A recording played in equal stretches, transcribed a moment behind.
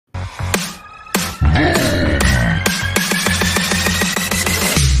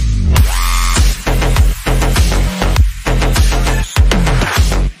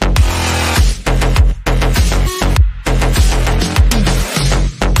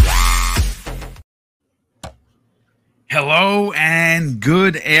Hello and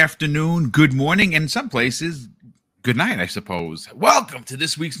good afternoon, good morning, and in some places, good night, I suppose. Welcome to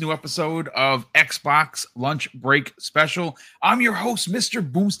this week's new episode of Xbox Lunch Break Special. I'm your host, Mr.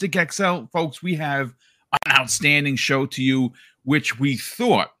 Boomstick XL. Folks, we have an outstanding show to you, which we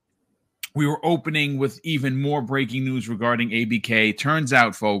thought we were opening with even more breaking news regarding ABK. Turns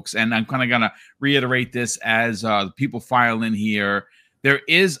out, folks, and I'm kind of going to reiterate this as people file in here, there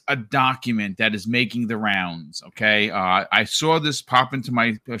is a document that is making the rounds, okay? I saw this pop into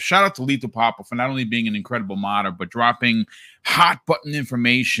my shout out to Lethal Papa for not only being an incredible modder, but dropping hot button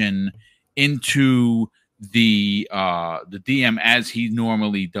information into the DM as he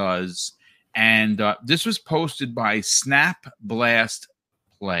normally does. And this was posted by Snap Blast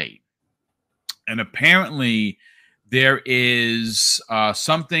Play. And apparently there is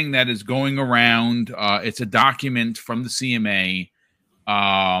something that is going around. It's a document from the CMA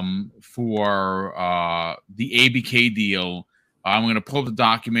for the ABK deal. I'm going to pull the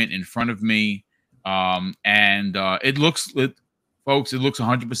document in front of me, and it looks, folks, it looks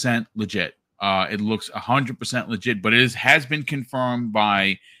 100% legit. It looks 100% legit, but it has been confirmed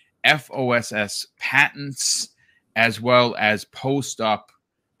by FOSS patents as well as Post Up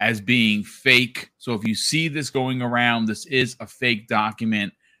as being fake. So if you see this going around, this is a fake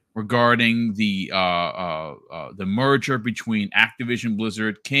document regarding the merger between Activision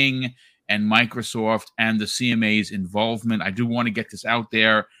Blizzard, King, and Microsoft, and the CMA's involvement. I do want to get this out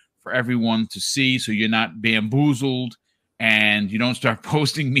there for everyone to see, so you're not bamboozled and you don't start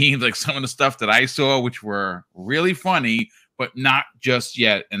posting memes like some of the stuff that I saw, which were really funny, but not just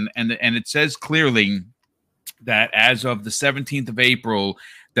yet. And it says clearly that as of the 17th of April,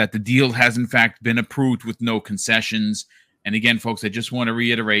 that the deal has in fact been approved with no concessions. And again, folks, I just want to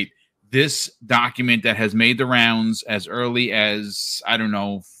reiterate, this document that has made the rounds as early as, I don't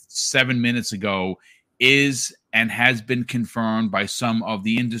know, 7 minutes ago is and has been confirmed by some of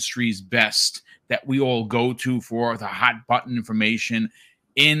the industry's best that we all go to for the hot button information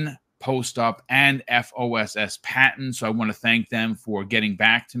in Post Up and FOSS patents. So I want to thank them for getting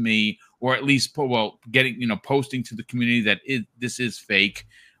back to me, or at least, posting to the community that this is fake.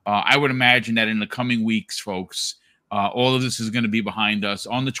 I would imagine that in the coming weeks, folks, all of this is going to be behind us.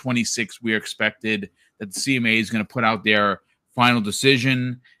 On the 26th, we are expected that the CMA is going to put out their final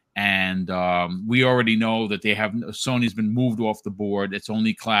decision. And we already know that Sony's been moved off the board. It's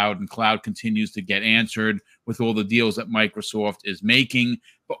only Cloud, and Cloud continues to get answered with all the deals that Microsoft is making.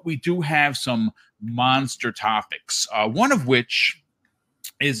 But we do have some monster topics, one of which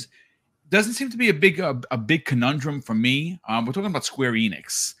doesn't seem to be a big conundrum for me. We're talking about Square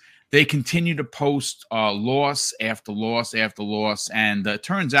Enix. They continue to post loss after loss after loss. And it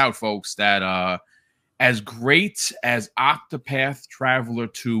turns out, folks, that as great as Octopath Traveler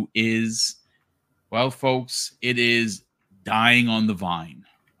 2 is, well, folks, it is dying on the vine.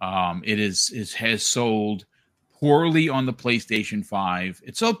 It has sold poorly on the PlayStation 5.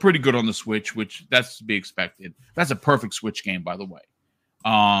 It sold pretty good on the Switch, which that's to be expected. That's a perfect Switch game, by the way.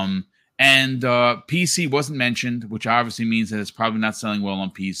 And PC wasn't mentioned, which obviously means that it's probably not selling well on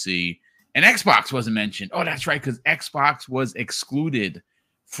PC. And Xbox wasn't mentioned. Oh, that's right, because Xbox was excluded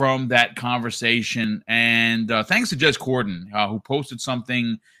from that conversation. And thanks to Jez Corden, who posted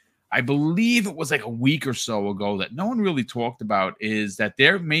something, I believe it was like a week or so ago, that no one really talked about, is that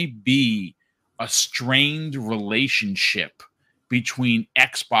there may be a strained relationship between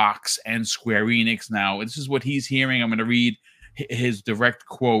Xbox and Square Enix now. This is what he's hearing. I'm going to read his direct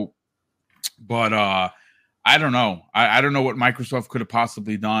quote. But I don't know. I don't know what Microsoft could have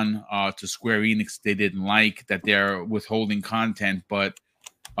possibly done to Square Enix they didn't like, that they're withholding content. But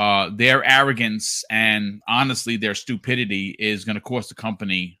their arrogance and, honestly, their stupidity is going to cost the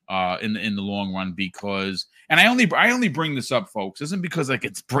company in the long run. Because, and I only bring this up, folks, isn't because like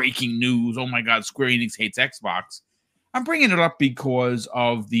it's breaking news. Oh my God, Square Enix hates Xbox. I'm bringing it up because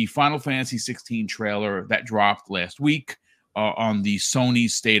of the Final Fantasy 16 trailer that dropped last week on the Sony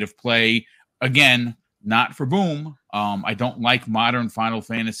State of Play. Again, not for Boom. I don't like modern Final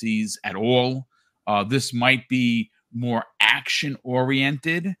Fantasies at all. This might be more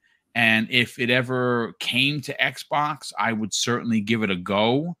action-oriented, and if it ever came to Xbox, I would certainly give it a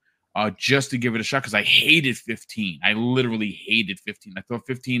go, just to give it a shot, because I hated 15. I literally hated 15. I thought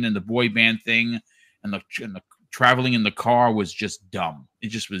 15 and the boy band thing and the traveling in the car was just dumb.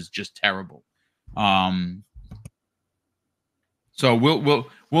 It was just terrible. So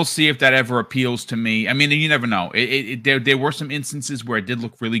we'll see if that ever appeals to me. I mean, you never know. There were some instances where it did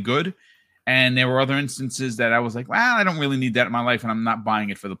look really good, and there were other instances that I was like, well, I don't really need that in my life, and I'm not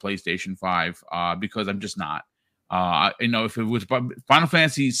buying it for the PlayStation 5 because I'm just not. If it was Final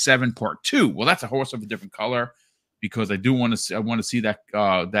Fantasy VII Part 2, well, that's a horse of a different color. because I want to see that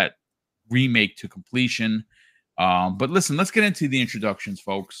that remake to completion. But listen, let's get into the introductions,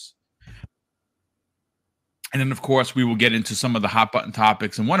 folks. And then, of course, we will get into some of the hot button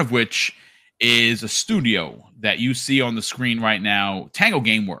topics, and one of which is a studio that you see on the screen right now, Tango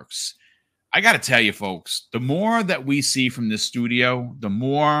Gameworks. I got to tell you, folks, the more that we see from this studio, the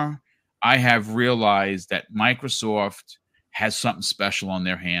more I have realized that Microsoft has something special on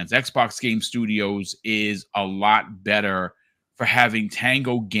their hands. Xbox Game Studios is a lot better for having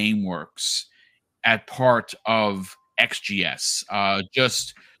Tango Gameworks at part of XGS.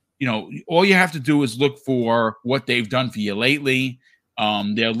 All you have to do is look for what they've done for you lately.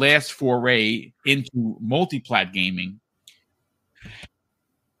 Their last foray into multi-plat gaming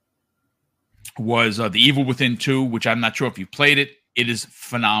was The Evil Within 2, which I'm not sure if you played it. It is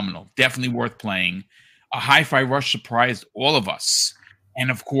phenomenal. Definitely worth playing. A Hi-Fi Rush surprised all of us.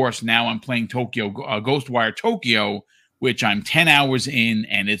 And, of course, now I'm playing Ghostwire Tokyo, which I'm 10 hours in,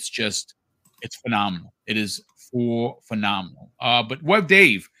 and it's phenomenal. It is phenomenal. But Web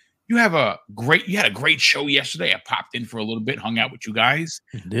Dave, you had a great show yesterday. I popped in for a little bit, hung out with you guys.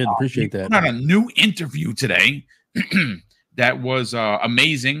 Did appreciate that. Put out a new interview today that was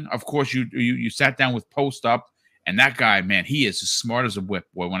amazing. Of course, you sat down with Post Up, and that guy, man, he is as smart as a whip,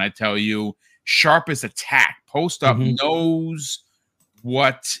 boy. When I tell you, sharp as a tack. Post Up knows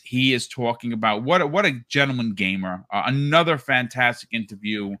what he is talking about. What a gentleman gamer. Another fantastic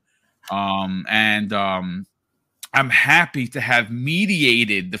interview. I'm happy to have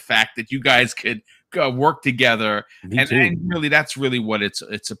mediated the fact that you guys could work together. And really, that's really what it's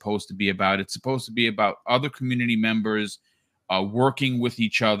supposed to be about. It's supposed to be about other community members working with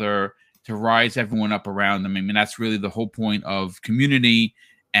each other to rise everyone up around them. I mean, that's really the whole point of community.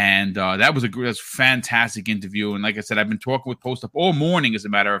 And that was a fantastic interview. And like I said, I've been talking with Post Up all morning, as a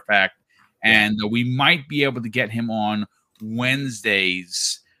matter of fact. And we might be able to get him on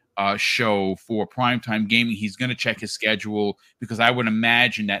Wednesday's show for Primetime Gaming. He's going to check his schedule, because I would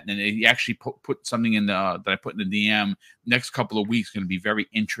imagine that, and he actually put something in that I put in the DM. Next couple of weeks going to be very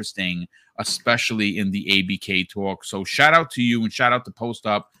interesting, especially in the ABK talk. So shout out to you, and shout out to Post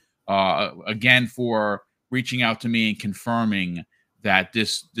Up again for reaching out to me and confirming that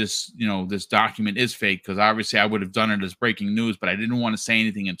this document is fake, because obviously I would have done it as breaking news, but I didn't want to say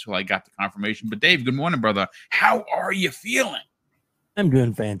anything until I got the confirmation. But Dave, good morning, brother. How are you feeling? I'm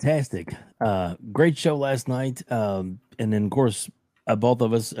doing fantastic. Great show last night. And then, of course, both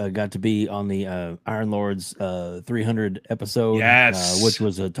of us got to be on the Iron Lords 300 episode, yes, which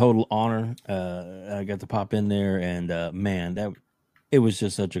was a total honor. I got to pop in there, and man, it was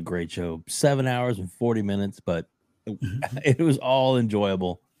just such a great show. 7 hours and 40 minutes, but it was all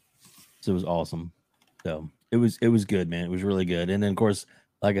enjoyable. So it was awesome. So it was good, man. It was really good. And then, of course,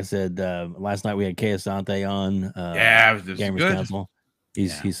 like I said, last night we had Kay Asante on Gamers Council.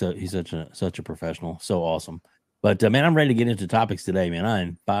 He's such a professional. So awesome. But man, I'm ready to get into topics today, man.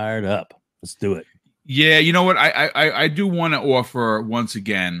 I'm fired up. Let's do it. Yeah, you know what? I do want to offer once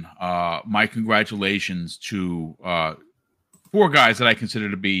again my congratulations to 4 guys that I consider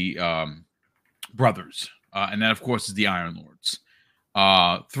to be brothers. And that, of course, is the Iron Lords.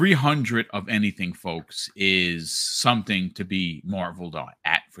 300 of anything, folks, is something to be marveled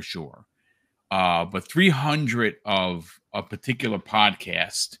at for sure. But 300 of a particular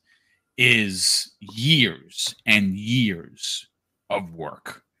podcast is years and years of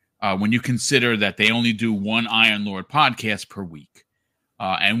work. When you consider that they only do one Iron Lord podcast per week.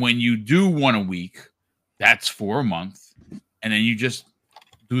 And when you do one a week, that's 4 a month. And then you just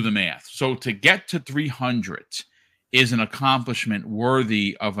do the math. So to get to 300 is an accomplishment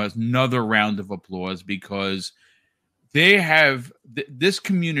worthy of another round of applause, because they have this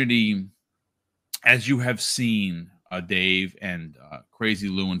community, as you have seen, Dave and Crazy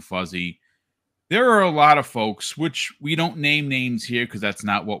Lou and Fuzzy. There are a lot of folks, which we don't name names here because that's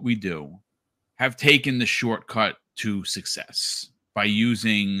not what we do, have taken the shortcut to success by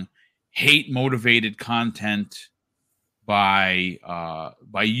using hate-motivated content, by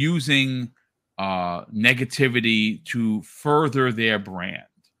using negativity to further their brand.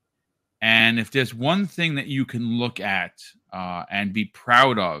 And if there's one thing that you can look at and be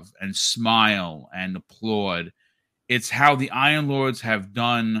proud of and smile and applaud, it's how the Iron Lords have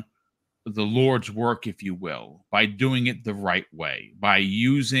done the Lord's work, if you will, by doing it the right way, by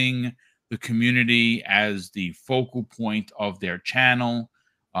using the community as the focal point of their channel.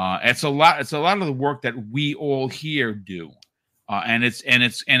 It's a lot of the work that we all here do. And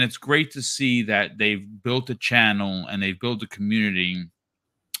it's great to see that they've built a channel and they've built a community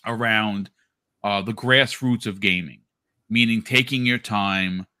around the grassroots of gaming, meaning taking your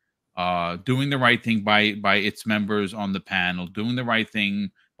time, doing the right thing by its members on the panel, doing the right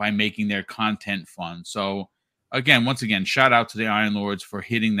thing by making their content fun. So again, once again, shout out to the Iron Lords for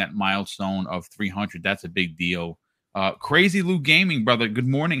hitting that milestone of 300. That's a big deal. Crazy Lou Gaming, brother, good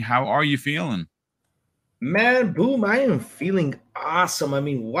morning. How are you feeling? Man, boom, I am feeling awesome. I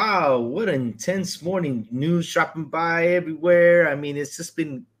mean, wow, what an intense morning. News dropping by everywhere. I mean, it's just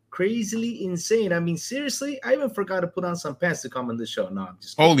been crazily insane. I mean, seriously, I even forgot to put on some pants to come on the show. No, I'm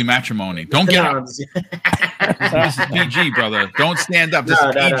just kidding. Holy matrimony. Don't get up. This is PG, brother. Don't stand up. This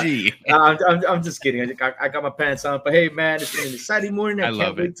is PG. I'm just kidding. I got my pants on. But hey, man, it's been an exciting morning. I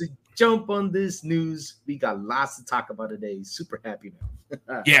can't wait to jump on this news. We got lots to talk about today. Super happy now.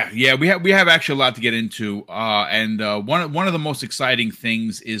 Yeah, we have actually a lot to get into, and one of the most exciting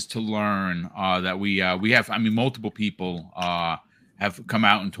things is to learn that we have. I mean, multiple people have come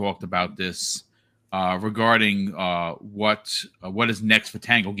out and talked about this regarding what is next for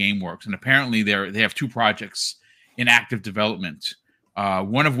Tango Gameworks, and apparently they have two projects in active development.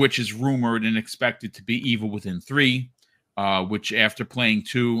 One of which is rumored and expected to be Evil Within 3, which after playing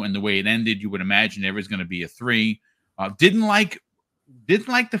 2 and the way it ended, you would imagine there is going to be a 3. Didn't like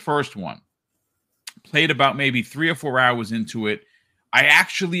the first one. Played about maybe 3 or 4 hours into it. I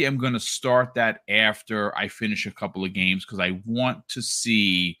actually am going to start that after I finish a couple of games because I want to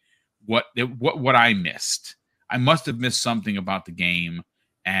see what I missed. I must have missed something about the game,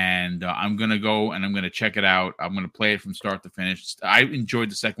 and I'm going to go and I'm going to check it out. I'm going to play it from start to finish. I enjoyed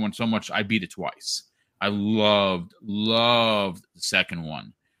the second one so much I beat it twice. I loved the second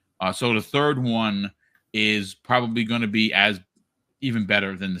one. So the third one is probably going to be even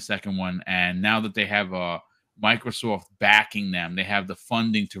better than the second one. And now that they have Microsoft backing them, they have the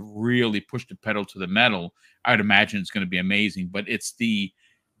funding to really push the pedal to the metal. I would imagine it's going to be amazing. But it's the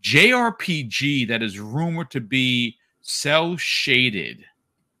JRPG that is rumored to be cell shaded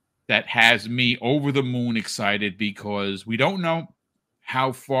that has me over the moon excited because we don't know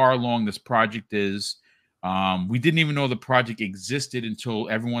how far along this project is. We didn't even know the project existed until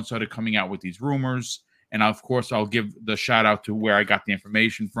everyone started coming out with these rumors. And of course, I'll give the shout out to where I got the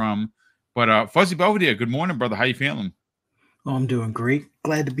information from. But Fuzzy Belvedere, good morning, brother. How you feeling? Oh, I'm doing great.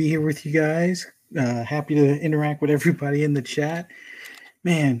 Glad to be here with you guys. Happy to interact with everybody in the chat.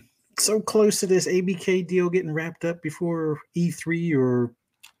 Man, so close to this ABK deal getting wrapped up before E3 or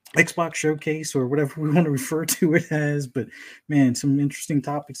Xbox Showcase or whatever we want to refer to it as. But man, some interesting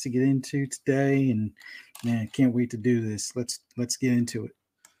topics to get into today, and man, can't wait to do this. Let's get into it.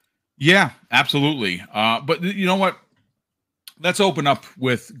 Yeah, absolutely. But you know what? Let's open up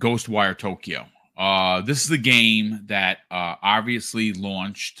with Ghostwire Tokyo. This is the game that obviously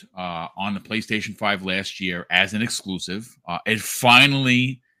launched on the PlayStation 5 last year as an exclusive. It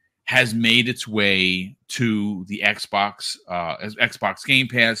finally has made its way to the Xbox Game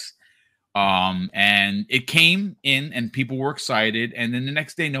Pass. And it came in and people were excited. And then the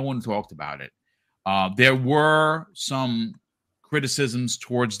next day, no one talked about it. There were some criticisms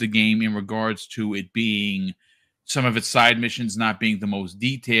towards the game in regards to it being some of its side missions not being the most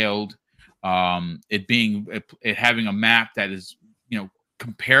detailed, it having a map that is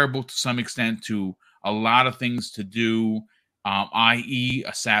comparable to some extent to a lot of things to do, i.e.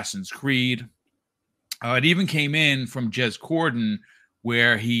 Assassin's Creed. It even came in from Jez Corden,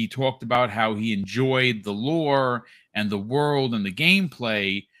 where he talked about how he enjoyed the lore and the world and the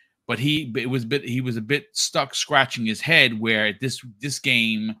gameplay, but he was a bit stuck scratching his head where this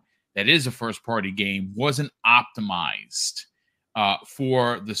game that is a first-party game wasn't optimized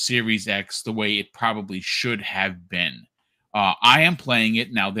for the Series X the way it probably should have been. I am playing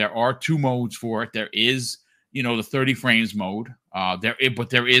it now. There are 2 modes for it. There is, the 30 frames mode. But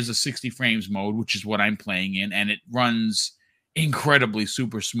there is a 60 frames mode, which is what I'm playing in, and it runs incredibly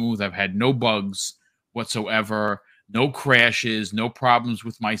super smooth. I've had no bugs whatsoever, no crashes, no problems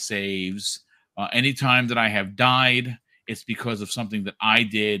with my saves. Anytime that I have died, it's because of something that I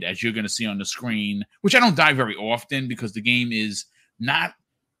did, as you're going to see on the screen, which I don't die very often because the game is not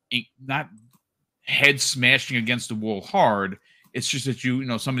head smashing against the wall hard. It's just that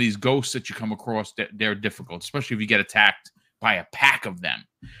some of these ghosts that you come across, they're difficult, especially if you get attacked by a pack of them.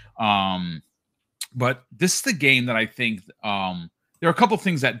 But this is the game that I think there are a couple of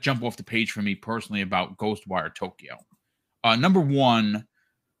things that jump off the page for me personally about Ghostwire Tokyo. Number one,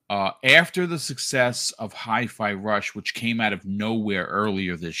 after the success of Hi-Fi Rush, which came out of nowhere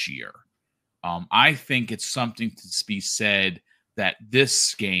earlier this year, I think it's something to be said that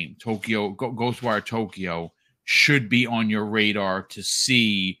this game, Ghostwire Tokyo, should be on your radar to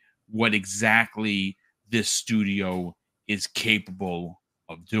see what exactly this studio is capable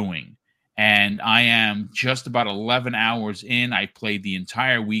of doing. and I am just about 11 hours in. I played the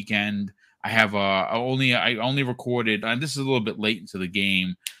entire weekend. I have I only recorded, and this is a little bit late into the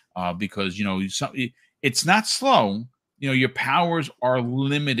game because it's not slow. Your powers are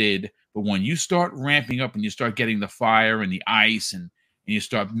limited, but when you start ramping up and you start getting the fire and the ice and you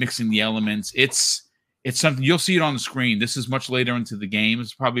start mixing the elements, it's something. You'll see it on the screen. This is much later into the game.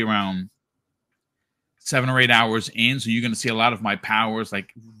 It's probably around 7 or 8 hours in, so you're going to see a lot of my powers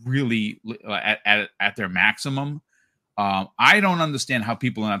like really at their maximum. I don't understand how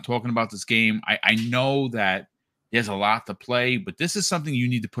people are not talking about this game. I know that there's a lot to play, but this is something you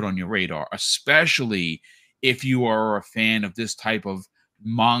need to put on your radar, especially if you are a fan of this type of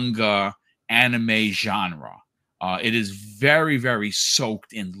manga anime genre. It is very, very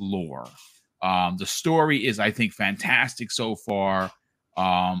soaked in lore. The story is, I think, fantastic so far.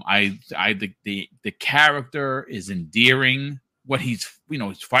 The character is endearing. What he's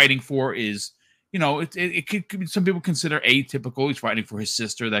fighting for is, it could some people consider atypical. He's fighting for his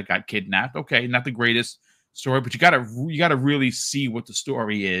sister that got kidnapped. Okay, not the greatest story, but you gotta really see what the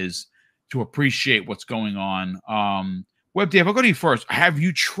story is to appreciate what's going on. Web Dave, I'll go to you first. Have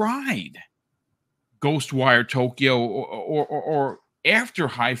you tried Ghostwire Tokyo or after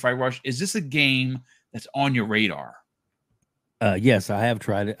Hi-Fi Rush? Is this a game that's on your radar? Yes, I have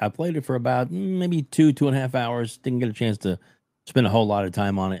tried it. I played it for about maybe 2.5 hours. Didn't get a chance to spend a whole lot of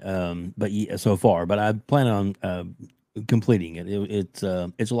time on it, but so far. But I plan on completing it. It's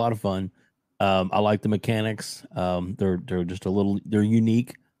a lot of fun. I like the mechanics. They're just they're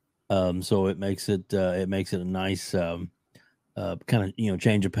unique. So it makes it a nice kind of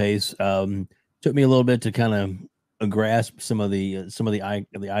change of pace. Took me a little bit to kind of grasp some of the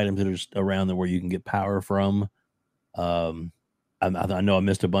items that are just around there where you can get power from. I know I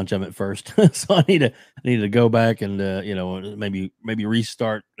missed a bunch of them at first, so I need to go back and maybe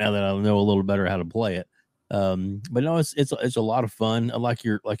restart now that I know a little better how to play it. But no, it's a lot of fun. Like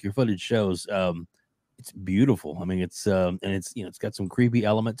your footage shows. It's beautiful. I mean, it's it's got some creepy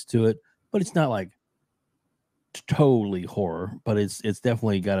elements to it, but it's not like totally horror. But it's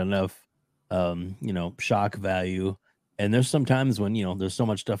definitely got enough shock value. And there's some times when there's so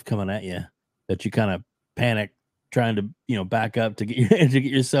much stuff coming at you that you kind of panic, trying to back up to get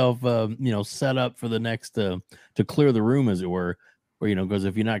yourself set up for the next to clear the room, as it were. Or because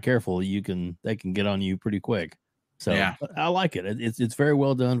if you're not careful, they can get on you pretty quick. So yeah. I like it. It's very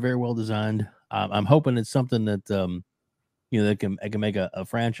well done, very well designed. I'm hoping it's something that that can make a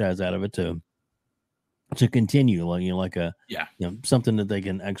franchise out of it to continue, something that they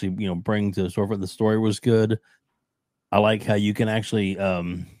can actually bring to sort of. The story was good. I like how you can actually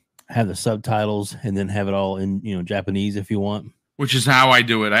have the subtitles and then have it all in Japanese if you want. Which is how I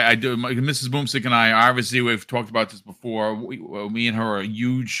do it. I do. Mrs. Boomstick and I, obviously, we've talked about this before. Me and her are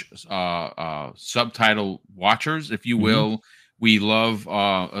huge subtitle watchers, if you will. Mm-hmm. We love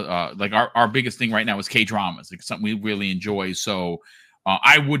like our biggest thing right now is K-dramas. Like something we really enjoy. So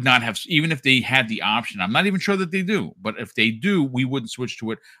I would not have, even if they had the option. I'm not even sure that they do, but if they do, we wouldn't switch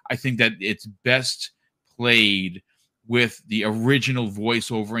to it. I think that it's best played with the original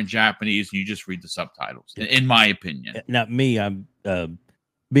voiceover in Japanese, and you just read the subtitles. In my opinion, not me. I'm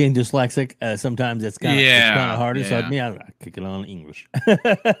being dyslexic. Sometimes it's kind of harder. So I kick it on English. No,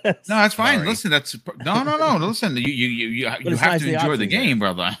 that's fine. Sorry. Listen, that's no. Listen, you have to enjoy the game,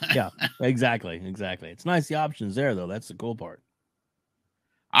 brother. Yeah, exactly. It's nice. The options there, though. That's the cool part.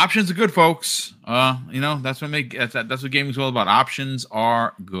 Options are good, folks. That's what gaming's all about. Options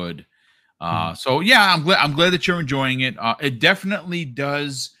are good. So yeah, I'm glad that you're enjoying it. It definitely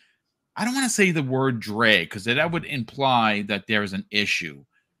does. I don't want to say the word drag because that would imply that there is an issue.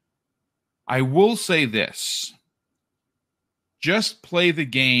 I will say this: just play the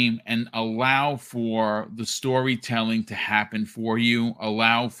game and allow for the storytelling to happen for you.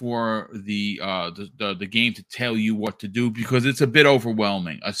 Allow for the game to tell you what to do, because it's a bit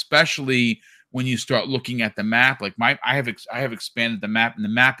overwhelming, especially when you start looking at the map. Like I have expanded the map, and the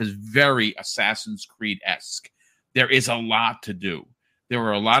map is very Assassin's Creed-esque. There is a lot to do. There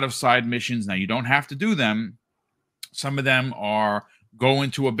are a lot of side missions. Now, you don't have to do them. Some of them are go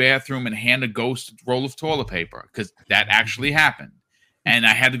into a bathroom and hand a ghost a roll of toilet paper, because that actually happened. And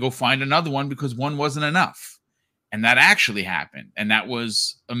I had to go find another one because one wasn't enough. And that actually happened. And that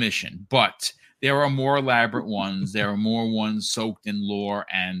was a mission. But there are more elaborate ones. There are more ones soaked in lore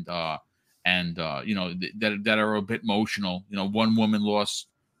and that are a bit emotional. One woman lost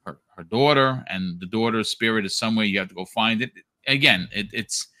her daughter, and the daughter's spirit is somewhere. You have to go find it. Again,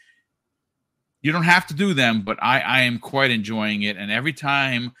 it's you don't have to do them, but I am quite enjoying it. And every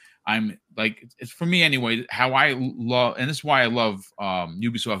time I'm like, it's for me anyway, how I love, and this is why I love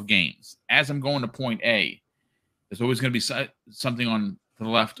Ubisoft games. As I'm going to point A, there's always going to be something on to the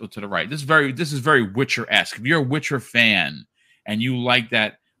left or to the right. This is very Witcher-esque. If you're a Witcher fan and you like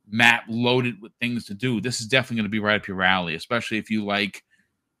that map loaded with things to do, this is definitely going to be right up your alley, especially if you like,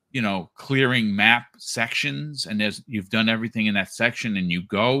 you know, clearing map sections and you've done everything in that section and you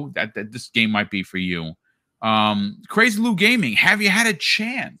go, that this game might be for you. Crazy Lou Gaming, have you had a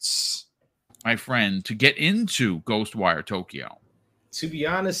chance, my friend, to get into Ghostwire Tokyo? To be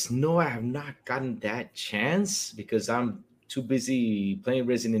honest, no, I have not gotten that chance because I'm too busy playing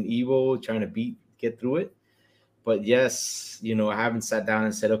Resident Evil, trying to get through it. But yes, you know, I haven't sat down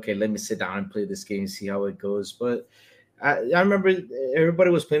and said, okay, let me sit down and play this game, see how it goes. But I remember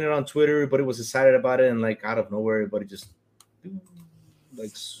everybody was playing it on Twitter, everybody was excited about it, and like out of nowhere, everybody just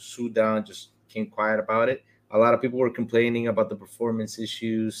like swooped down, just came quiet about it. A lot of people were complaining about the performance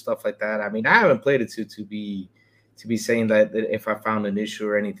issues, stuff like that. I mean, I haven't played it to be saying that if I found an issue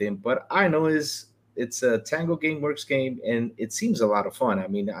or anything, but I know it's a Tango Gameworks game, and it seems a lot of fun. I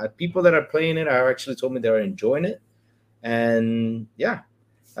mean, people that are playing it are actually told me they're enjoying it, and yeah,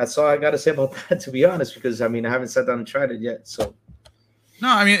 that's all I got to say about that, to be honest, because I mean, I haven't sat down and tried it yet. So, no,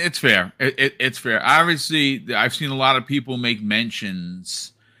 I mean, it's fair. It's fair. Obviously, I've seen a lot of people make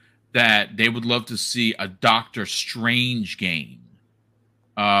mentions that they would love to see a Doctor Strange game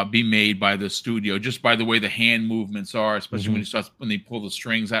be made by the studio, just by the way the hand movements are, especially when they pull the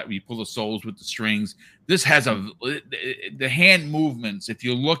strings out, you pull the souls with the strings. This has the hand movements, if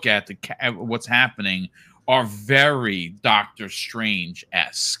you look at what's happening, are very Doctor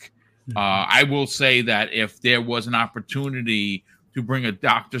Strange-esque. I will say that if there was an opportunity to bring a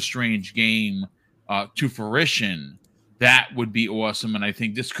Doctor Strange game to fruition, that would be awesome. And I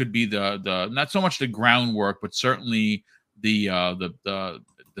think this could be the not so much the groundwork, but certainly the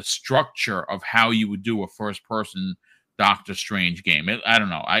structure of how you would do a first-person Doctor Strange game. I don't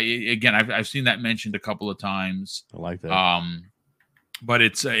know. I've seen that mentioned a couple of times. I like that. But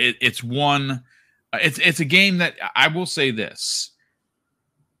it's a game that I will say this: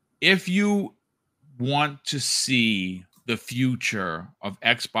 if you want to see the future of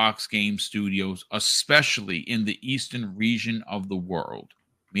Xbox game studios, especially in the eastern region of the world,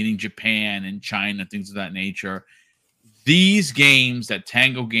 meaning Japan and China, things of that nature, these games that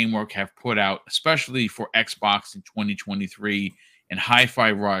Tango Gameworks have put out, especially for Xbox in 2023, and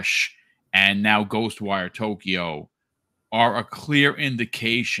Hi-Fi Rush and now Ghostwire Tokyo, are a clear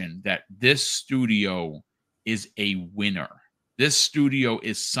indication that this studio is a winner. This studio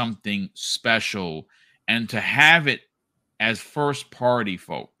is something special. And to have it as first party,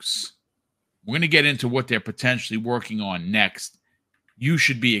 folks, we're going to get into what they're potentially working on next. You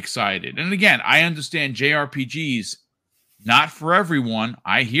should be excited. And again, I understand JRPGs, not for everyone.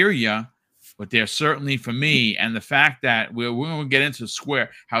 I hear you, but they're certainly for me. And the fact that we're going to get into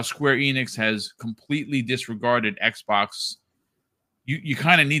how Square Enix has completely disregarded Xbox, you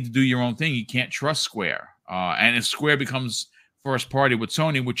kind of need to do your own thing. You can't trust Square. And if Square becomes first party with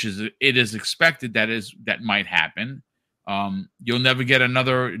Sony, which it is expected that might happen, you'll never get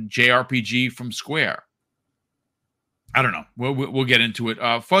another JRPG from Square. I don't know. We'll get into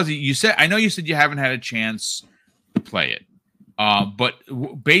it. Fuzzy, I know you said you haven't had a chance to play it. But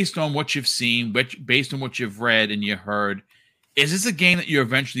based on what you've seen, based on what you've read and you heard, is this a game that you're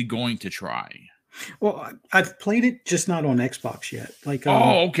eventually going to try? Well, I've played it, just not on Xbox yet.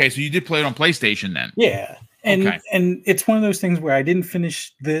 Okay. So you did play it on PlayStation then? Yeah. And it's one of those things where I didn't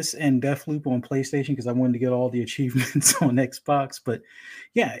finish this and Deathloop on PlayStation because I wanted to get all the achievements on Xbox. But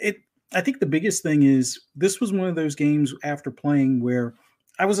yeah, I think the biggest thing is this was one of those games after playing where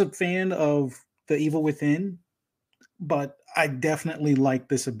I was a fan of The Evil Within, but I definitely like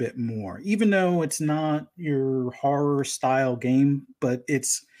this a bit more, even though it's not your horror style game, but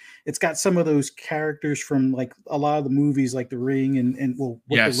it's got some of those characters from like a lot of the movies, like The Ring and what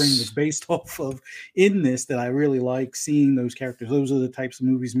yes. The Ring was based off of in this, that I really like seeing those characters. Those are the types of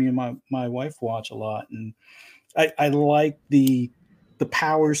movies me and my wife watch a lot. And I like the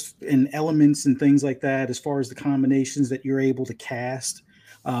powers and elements and things like that, as far as the combinations that you're able to cast.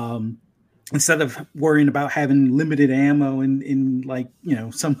 Instead of worrying about having limited ammo in like, you know,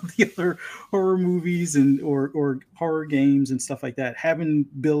 some of the other horror movies or horror games and stuff like that, having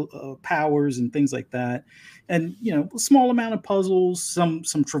built powers and things like that. And, you know, a small amount of puzzles, some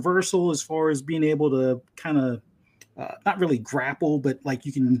traversal as far as being able to kind of not really grapple, but like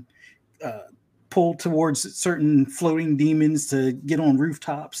you can pull towards certain floating demons to get on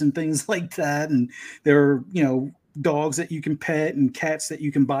rooftops and things like that. And there are, you know, dogs that you can pet and cats that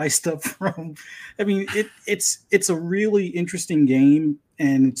you can buy stuff from. I mean, it's a really interesting game,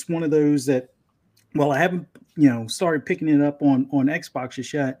 and it's one of those that, well, I haven't started picking it up on Xbox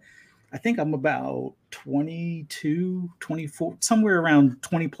just yet. I think I'm about 22, 24, somewhere around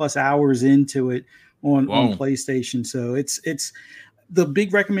 20 plus hours into it on PlayStation. So it's the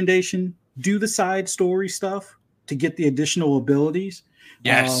big recommendation: do the side story stuff to get the additional abilities.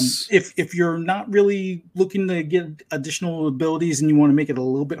 Yes. If you're not really looking to get additional abilities and you want to make it a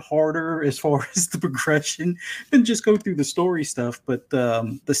little bit harder as far as the progression, then just go through the story stuff. But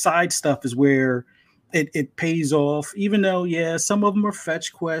the side stuff is where it pays off, even though, yeah, some of them are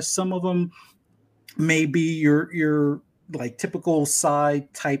fetch quests. Some of them may be your like typical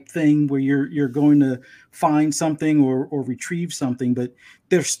side type thing where you're going to find something or retrieve something, but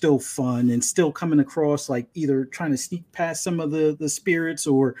they're still fun and still coming across, like either trying to sneak past some of the spirits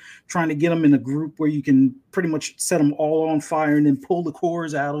or trying to get them in a group where you can pretty much set them all on fire and then pull the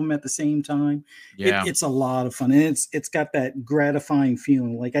cores out of them at the same time. Yeah. It's a lot of fun, and it's got that gratifying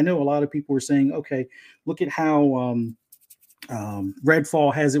feeling. Like, I know a lot of people were saying, okay, look at how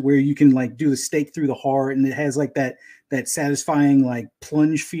Redfall has it where you can like do the stake through the heart, and it has like that satisfying like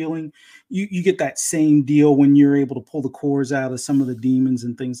plunge feeling. You get that same deal when you're able to pull the cores out of some of the demons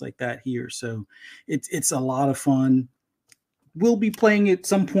and things like that here. So it's a lot of fun. We'll be playing it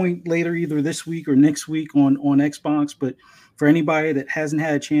some point later, either this week or next week on Xbox. But for anybody that hasn't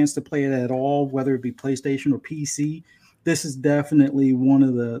had a chance to play it at all, whether it be PlayStation or PC, this is definitely one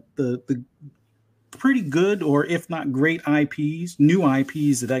of the pretty good, or if not great, new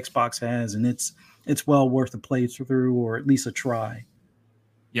IPs that Xbox has, and it's well worth a playthrough or at least a try.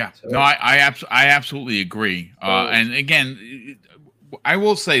 Yeah, no, I absolutely agree. And again, I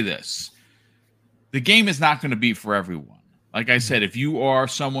will say this: the game is not going to be for everyone. Like I said, if you are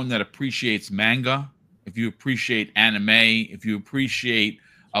someone that appreciates manga, if you appreciate anime, if you appreciate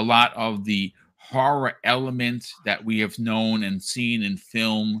a lot of the horror element that we have known and seen in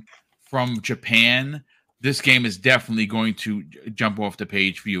film from Japan, this game is definitely going to jump off the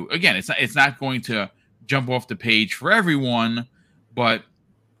page for you. Again, it's not going to jump off the page for everyone, but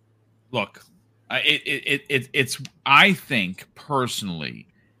look, it's I think personally,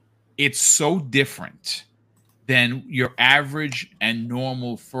 it's so different than your average and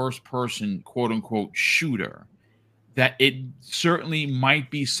normal first-person quote-unquote shooter that it certainly might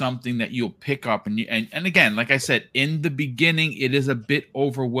be something that you'll pick up. And again, like I said, in the beginning, it is a bit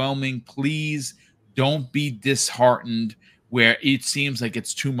overwhelming. Please don't be disheartened where it seems like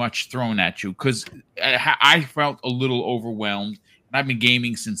it's too much thrown at you, because I felt a little overwhelmed, and I've been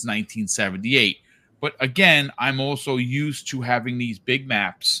gaming since 1978. But again, I'm also used to having these big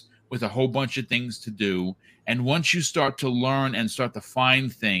maps with a whole bunch of things to do. And once you start to learn and start to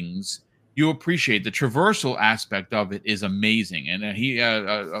find things, you appreciate the traversal aspect of it is amazing.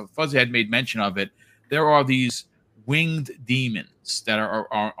 And Fuzzy had made mention of it. There are these winged demons that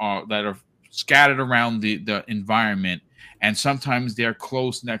are scattered around the environment, and sometimes they're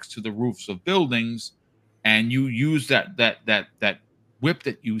close next to the roofs of buildings, and you use that whip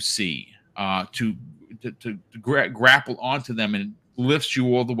that you see to grapple onto them, and it lifts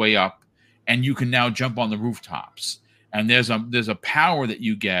you all the way up, and you can now jump on the rooftops. And there's a power that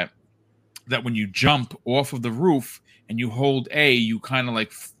you get that when you jump off of the roof and you hold A, you kind of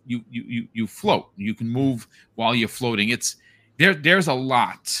like you float. You can move while you're floating. There's a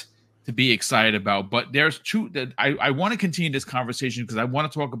lot to be excited about, but there's two that I want to continue this conversation because I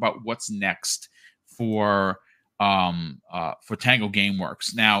want to talk about what's next for Tango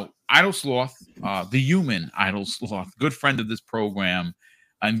Gameworks. Now, Idle Sloth, the human Idle Sloth, good friend of this program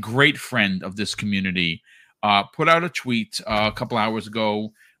and great friend of this community, put out a tweet a couple hours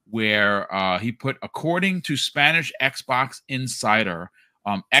ago where he put, according to Spanish Xbox Insider,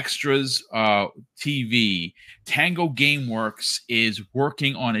 Extras TV, Tango Gameworks is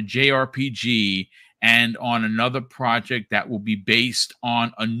working on a JRPG and on another project that will be based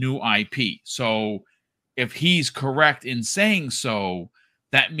on a new IP. So if he's correct in saying so,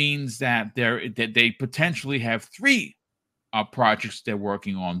 that means that they potentially have three projects they're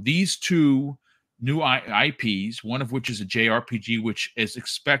working on. These two new IPs, one of which is a JRPG, which is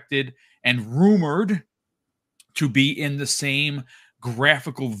expected and rumored to be in the same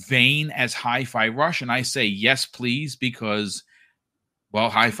graphical vein as Hi-Fi Rush. And I say yes, please, because, well,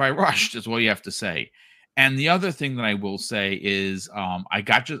 Hi-Fi Rush is all you have to say. And the other thing that I will say is I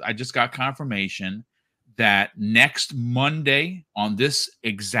just got confirmation that next Monday on this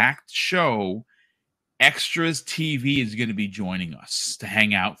exact show, Extras TV is going to be joining us to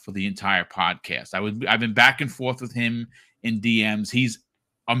hang out for the entire podcast. I've been back and forth with him in DMs. He's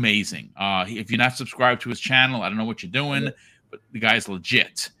amazing. If you're not subscribed to his channel, I don't know what you're doing, but the guy's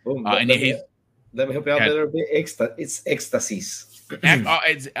legit. Boom. And let me help you out there a bit. It's ecstasies.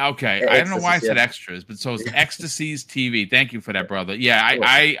 It's okay. I don't know why I said extras, but so it's Ecstasies TV. Thank you for that, brother. Yeah,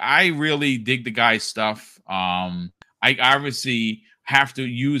 I really dig the guy's stuff. I obviously have to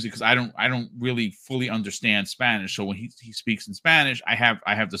use it because I don't really fully understand Spanish. So when he speaks in Spanish, I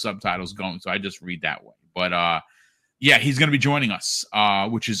have the subtitles going, so I just read that way. But yeah, he's going to be joining us,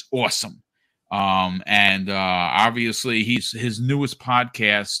 which is awesome. And obviously his newest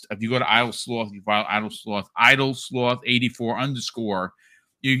podcast, if you go to Idle Sloth, you file Idle Sloth 84_,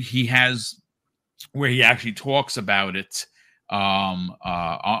 he has where he actually talks about it,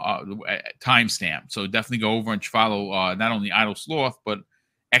 timestamp. So definitely go over and follow not only Idle Sloth, but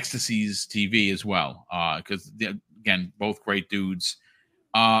Ecstasies TV as well. Because again, both great dudes.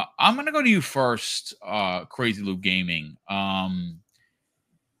 I'm going to go to you first, Crazy Lou Gaming.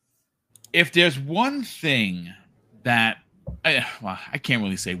 If there's one thing that I can't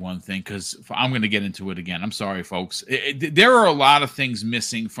really say one thing because I'm going to get into it again. I'm sorry, folks. There are a lot of things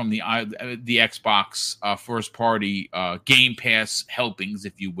missing from the Xbox first party Game Pass helpings,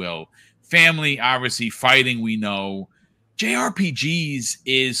 if you will. Family, obviously, fighting, we know. JRPGs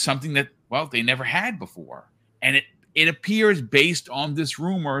is something that, well, they never had before. And it appears based on this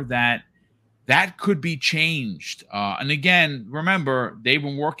rumor that could be changed. And again, remember, they've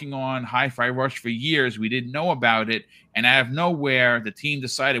been working on Hi-Fi Rush for years. We didn't know about it. And out of nowhere, the team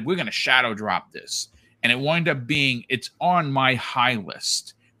decided we're going to shadow drop this. And it wound up being, it's on my high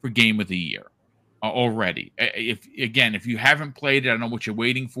list for Game of the Year already. If you haven't played it, I don't know what you're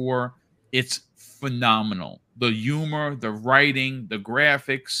waiting for. It's phenomenal. The humor, the writing, the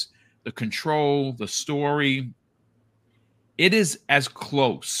graphics, the control, the story. It is as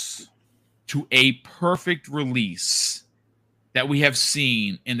close to a perfect release that we have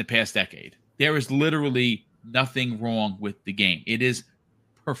seen in the past decade. There is literally nothing wrong with the game. It is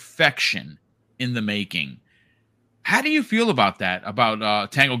perfection in the making. How do you feel about that,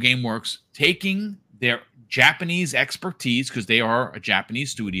 about Tango Gameworks taking their Japanese expertise, because they are a Japanese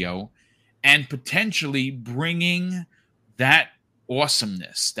studio, and potentially bringing that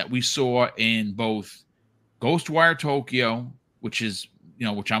awesomeness that we saw in both Ghostwire Tokyo, which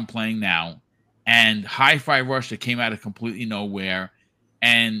I'm playing now, and Hi-Fi Rush that came out of completely nowhere,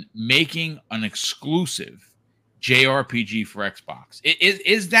 and making an exclusive JRPG for Xbox.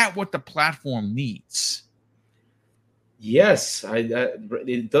 Is that what the platform needs? Yes,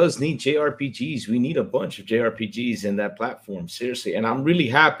 it does need JRPGs. We need a bunch of JRPGs in that platform, seriously. And I'm really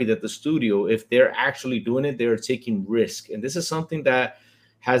happy that the studio, if they're actually doing it, they're taking risk. And this is something that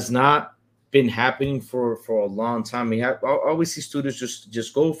has not been happening for a long time. I always see studios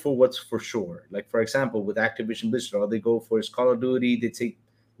just go for what's for sure. Like, for example, with Activision Blizzard, all they go for is Call of Duty. They take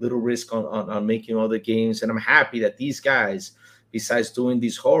little risk on making other games. And I'm happy that these guys, besides doing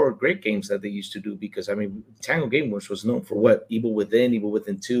these horror great games that they used to do, because I mean, Tango Gameworks was known for what? Evil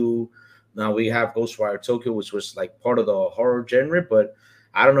Within 2. Now we have Ghostwire Tokyo, which was like part of the horror genre, but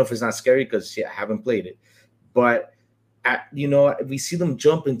I don't know if it's not scary because I haven't played it. But we see them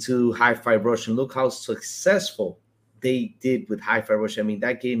jump into Hi-Fi Rush, and look how successful they did with Hi-Fi Rush. I mean,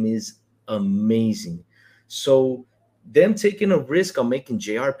 that game is amazing. So them taking a risk on making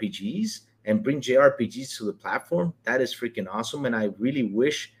JRPGs and bring JRPGs to the platform, that is freaking awesome. And I really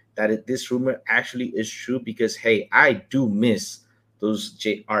wish that this rumor actually is true, because, hey, I do miss those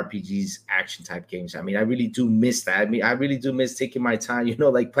JRPGs, action type games. I mean, I really do miss that. I mean, I really do miss taking my time,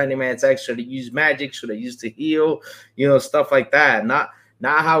 like playing Man's X. Should I use magic? Should I use to heal? Stuff like that. Not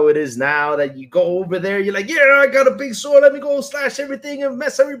how it is now that you go over there, you're like, yeah, I got a big sword. Let me go slash everything and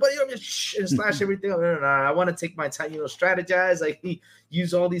mess everybody up and slash everything. No, I want to take my time, strategize, like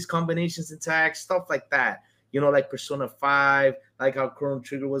use all these combinations and tags, stuff like that. Like Persona 5, like how Chrono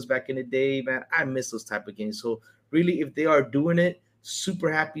Trigger was back in the day, man. I miss those type of games. So really, if they are doing it,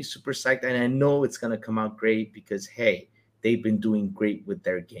 super happy, super psyched, and I know it's going to come out great because, hey, they've been doing great with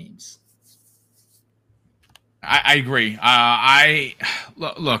their games. I agree.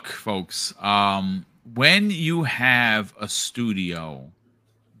 Look, folks, when you have a studio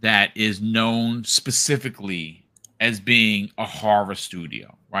that is known specifically as being a horror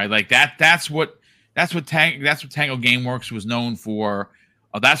studio, right? Like that's what Tango Gameworks was known for.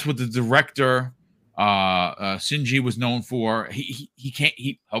 That's what the director Shinji was known for.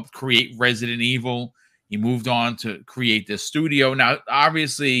 He helped create Resident Evil. He moved on to create this studio. Now,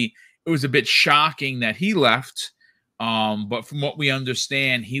 obviously, it was a bit shocking that he left, but from what we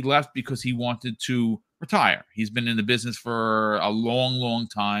understand, he left because he wanted to retire. He's been in the business for a long, long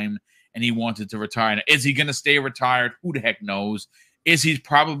time, and he wanted to retire. Now, is he going to stay retired? Who the heck knows? Is he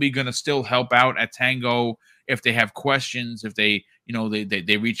probably going to still help out at Tango if they have questions, if they,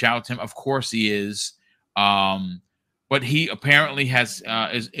 they reach out to him? Of course he is. But he apparently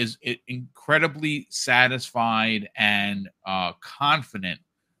is incredibly satisfied and confident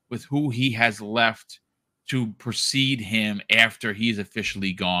with who he has left to precede him after he's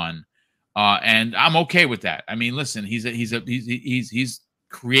officially gone. And I'm okay with that. I mean, listen, he's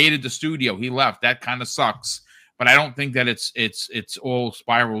created the studio. He left. That kind of sucks. But I don't think that it's all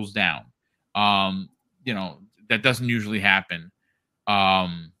spirals down. That doesn't usually happen.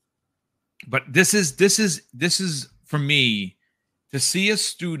 But this is for me to see a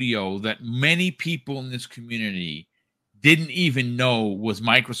studio that many people in this community didn't even know was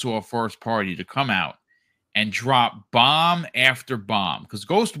Microsoft first party to come out and drop bomb after bomb, because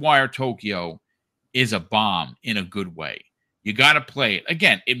Ghostwire Tokyo is a bomb in a good way. You got to play it.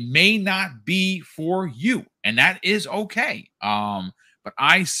 Again, it may not be for you, and that is okay. But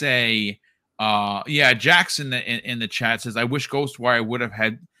I say, Jackson in the chat says, I wish Ghostwire would have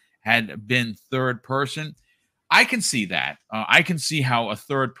had been third person. I can see that. I can see how a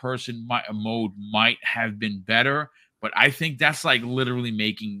third person mode might have been better, but I think that's like literally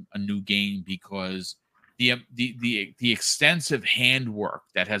making a new game, because the extensive handwork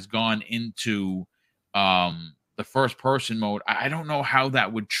that has gone into the first person mode, I don't know how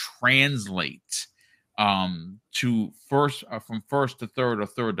that would translate to first from first to third or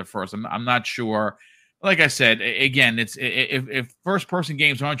third to first. I'm not sure. Like I said, again, it's if first person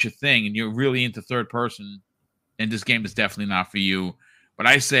games aren't your thing and you're really into third person, then this game is definitely not for you. But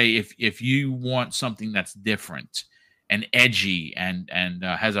I say if you want something that's different and edgy and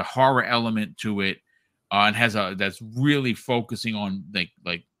has a horror element to it, and that's really focusing on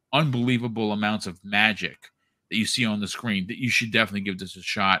like unbelievable amounts of magic that you see on the screen, that you should definitely give this a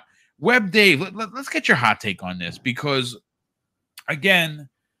shot. Web Dave, let's get your hot take on this, because again,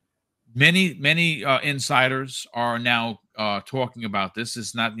 many insiders are now talking about this.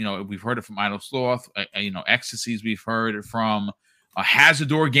 It's not, we've heard it from Idle Sloth, Ecstasies. We've heard it from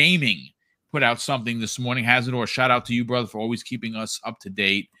Hazardor Gaming. Put out something this morning. Hazardor, shout out to you, brother, for always keeping us up to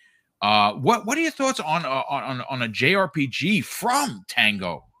date. What are your thoughts on a JRPG from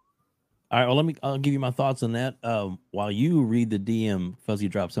Tango? All right, well, I'll give you my thoughts on that. While you read the DM, Fuzzy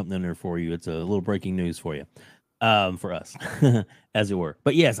dropped something in there for you. It's a little breaking news for you, for us, as it were.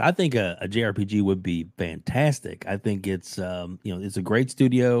 But yes, I think a JRPG would be fantastic. I think it's it's a great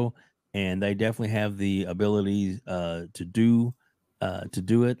studio, and they definitely have the ability to do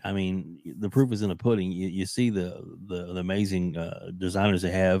it. I mean, the proof is in the pudding. You see the amazing designers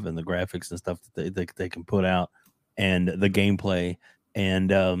they have, and the graphics and stuff that they can put out, and the gameplay.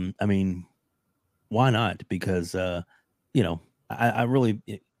 And I mean, why not? Because I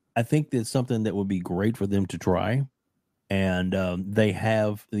think that's something that would be great for them to try. And they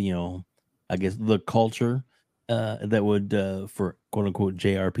have, I guess the culture that would for quote unquote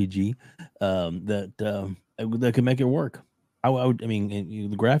JRPG that could make it work. I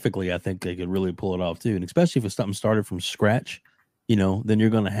mean, graphically, I think they could really pull it off too, and especially if it's something started from scratch, then you're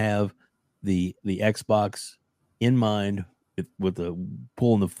going to have the Xbox in mind with the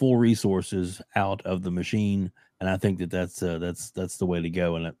pulling the full resources out of the machine, and I think that's the way to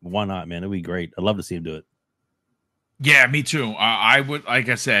go. And why not, man? It'd be great. I'd love to see him do it. Yeah, me too. I would, like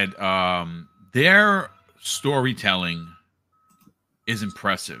I said, their storytelling is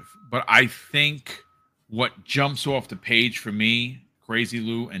impressive, but I think what jumps off the page for me, Crazy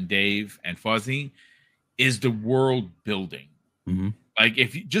Lou and Dave and Fuzzy, is the world building. Mm-hmm. Like,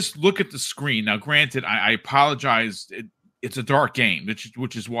 if you just look at the screen. Now, granted, I apologize. It's a dark game,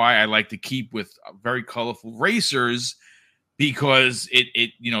 which is why I like to keep with very colorful racers, because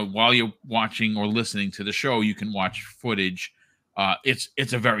it while you're watching or listening to the show, you can watch footage.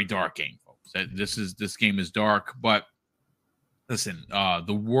 It's a very dark game, folks. This game is dark, but listen,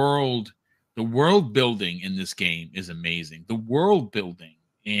 the world building in this game is amazing. The world building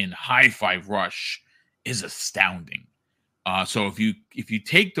in Hi-Fi Rush is astounding. So if you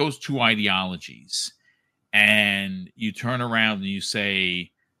take those two ideologies and you turn around and you say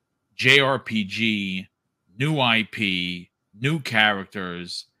JRPG, new IP, new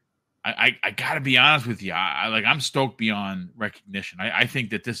characters, I gotta be honest with you. I'm stoked beyond recognition. I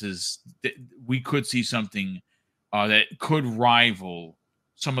think that we could see something that could rival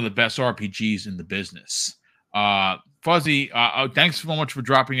some of the best RPGs in the business. Fuzzy, thanks so much for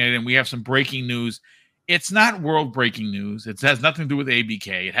dropping it in. We have some breaking news. It's not world-breaking news. It has nothing to do with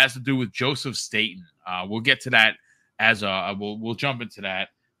ABK. It has to do with Joseph Staten. We'll get to that we'll jump into that.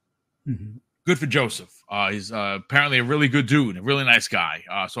 Mm-hmm. Good for Joseph. He's apparently a really good dude, a really nice guy.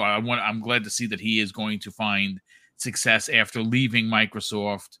 So I'm glad to see that he is going to find success after leaving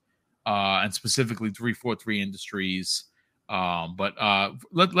Microsoft, and specifically 343 Industries. But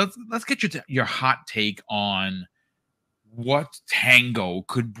let's get your hot take on what Tango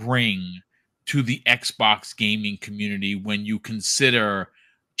could bring to the Xbox gaming community when you consider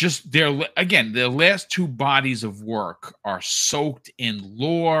just their last two bodies of work are soaked in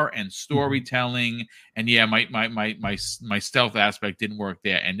lore and storytelling. And yeah, my stealth aspect didn't work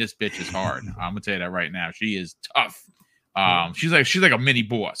there, and this bitch is hard. I'm gonna tell you that right now. She is tough. She's like a mini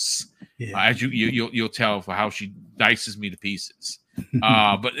boss. As you'll tell for how she dices me to pieces.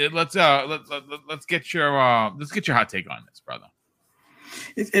 But let's get your hot take on this, brother.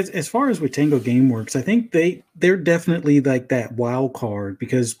 As far as with Tango Gameworks, I think they're definitely like that wild card,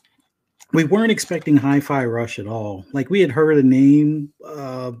 because we weren't expecting Hi-Fi Rush at all. Like, we had heard a name,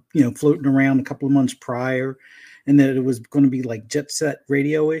 floating around a couple of months prior, and that it was going to be like Jet Set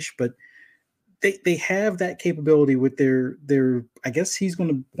Radio-ish, but they have that capability with their I guess he's going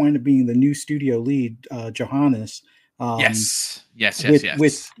to wind up being the new studio lead, Johannes. Yes.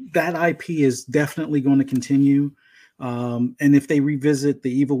 With that IP is definitely going to continue. And if they revisit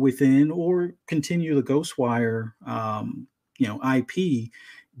the Evil Within or continue the Ghostwire, IP,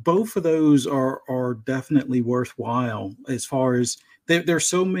 both of those are definitely worthwhile. As far as there's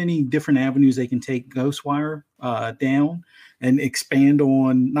so many different avenues they can take Ghostwire down and expand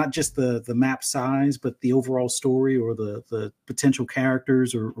on not just the map size, but the overall story or the potential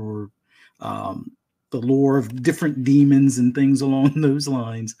characters or the lore of different demons and things along those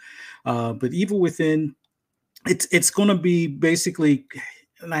lines. But Evil Within, it's going to be basically,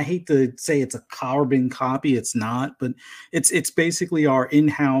 and I hate to say it's a carbon copy, it's not, but it's basically our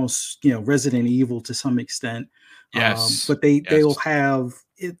in-house, Resident Evil to some extent. Yes. But they'll have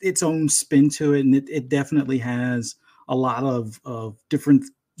its own spin to it, and it definitely has a lot of different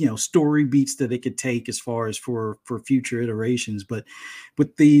story beats that it could take as far as for future iterations. But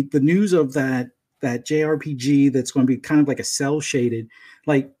with the news of that JRPG that's going to be kind of like a cell shaded,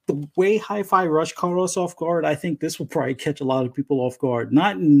 like the way Hi-Fi Rush caught us off guard, I think this will probably catch a lot of people off guard.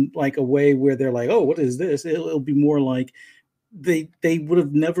 Not in like a way where they're like, oh, what is this? It'll be more like they would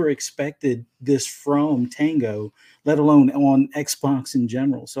have never expected this from Tango, let alone on Xbox in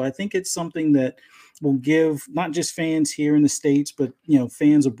general. So I think it's something that will give not just fans here in the States, but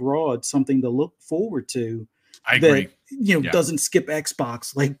fans abroad something to look forward to. I agree. Doesn't skip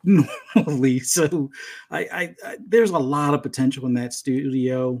Xbox like normally. So I there's a lot of potential in that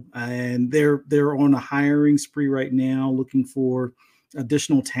studio, and they're on a hiring spree right now, looking for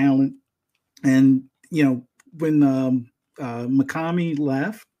additional talent. And when Mikami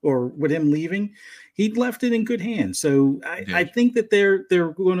left, or with him leaving, he left it in good hands. So I think that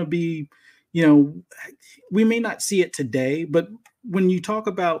they're going to be, we may not see it today, but when you talk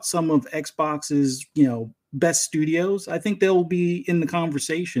about some of Xbox's, best studios, I think they'll be in the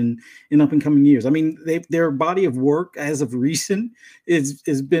conversation in up and coming years. I mean, their body of work as of recent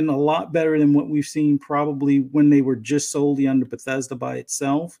has been a lot better than what we've seen probably when they were just solely under Bethesda by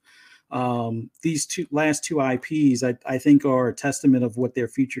itself. These last two IPs, I think, are a testament of what their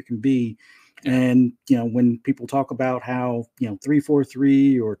future can be. And, when people talk about how,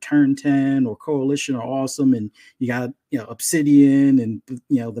 343 or Turn 10 or Coalition are awesome, and you got, Obsidian and,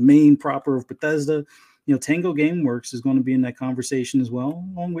 the main proper of Bethesda, Tango Gameworks is going to be in that conversation as well,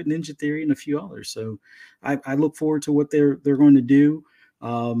 along with Ninja Theory and a few others. So I look forward to what they're going to do.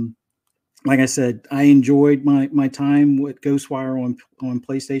 Like I said, I enjoyed my time with Ghostwire on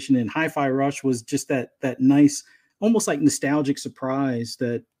PlayStation, and Hi-Fi Rush was just that nice, almost like nostalgic surprise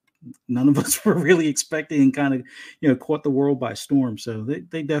that none of us were really expecting, and kind of caught the world by storm. So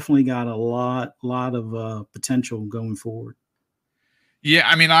they definitely got a lot of potential going forward. Yeah,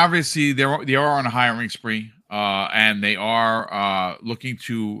 I mean, obviously they are on a hiring spree, and they are looking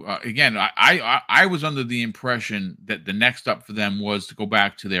to again. I was under the impression that the next up for them was to go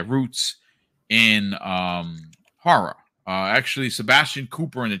back to their roots in horror. Actually, Sebastian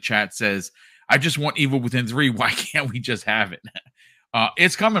Cooper in the chat says, "I just want Evil Within 3. Why can't we just have it?"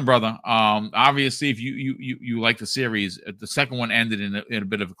 It's coming, brother. Obviously, if you like the series, the second one ended in a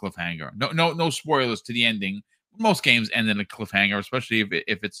bit of a cliffhanger. No spoilers to the ending. Most games end in a cliffhanger, especially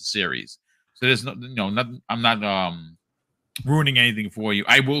if it's a series. So there's I'm not ruining anything for you.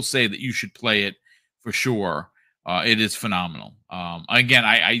 I will say that you should play it for sure. It is phenomenal. Again,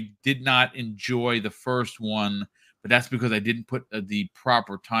 I did not enjoy the first one, but that's because I didn't put the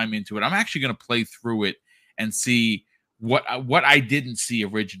proper time into it. I'm actually going to play through it and see what I didn't see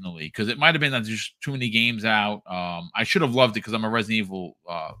originally, because it might have been that there's too many games out. I should have loved it because I'm a Resident Evil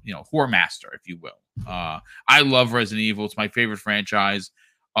horror master, if you will. I love Resident Evil. It's my favorite franchise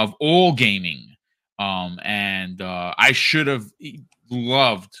of all gaming. And I should have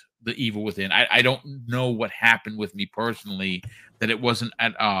loved The Evil Within. I don't know what happened with me personally that it wasn't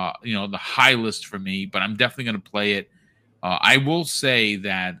at the high list for me, but I'm definitely going to play it. I will say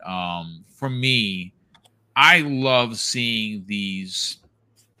that for me, I love seeing these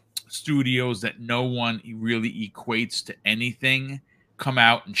studios that no one really equates to anything come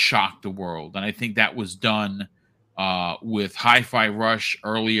out and shock the world. And I think that was done with Hi-Fi Rush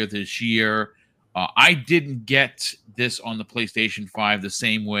earlier this year. I didn't get this on the PlayStation 5 the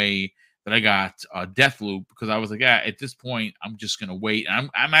same way that I got Deathloop, because I was like, at this point, I'm just going to wait. And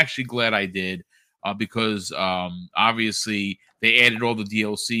I'm actually glad I did because obviously they added all the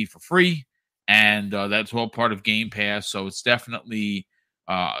DLC for free, and that's all part of Game Pass. So it's definitely,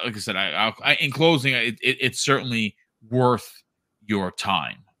 like I said, in closing, it's certainly worth your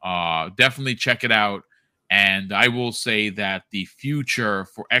time. Definitely check it out. And I will say that the future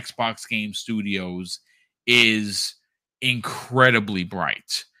for Xbox Game Studios is incredibly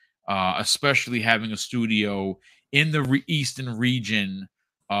bright, especially having a studio in the Eastern region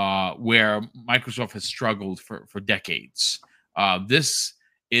where Microsoft has struggled for decades. This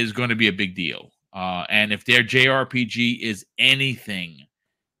is going to be a big deal. And if their JRPG is anything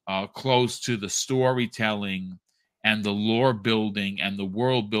close to the storytelling and the lore building and the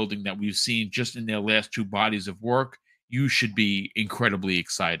world building that we've seen just in their last two bodies of work, you should be incredibly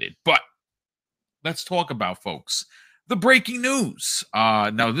excited. But let's talk about, folks, the breaking news.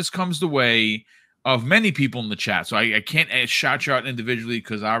 Now, this comes the way of many people in the chat, so I can't shout you out individually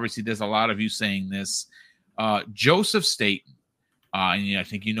because obviously there's a lot of you saying this. Joseph Staten, and I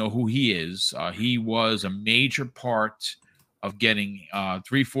think you know who he is. He was a major part of getting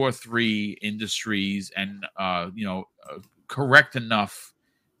 343 Industries and correct enough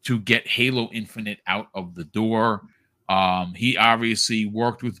to get Halo Infinite out of the door. He obviously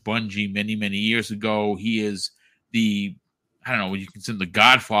worked with Bungie many years ago. He is the, I don't know, you consider the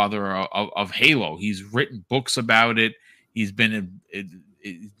godfather of Halo. He's written books about it. He's been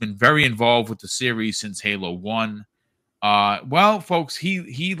very involved with the series since Halo 1. Well, folks,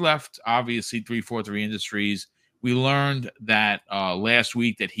 he left obviously 343 Industries. We learned that last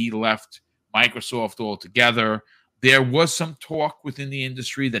week that he left Microsoft altogether. There was some talk within the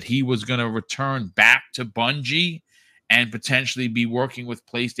industry that he was going to return back to Bungie and potentially be working with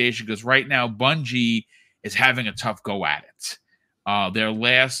PlayStation, because right now Bungie is having a tough go at it. Their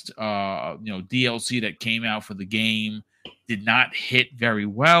last DLC that came out for the game did not hit very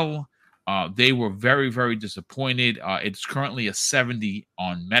well. They were very disappointed. It's currently a 70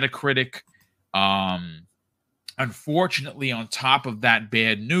 on Metacritic. Unfortunately, on top of that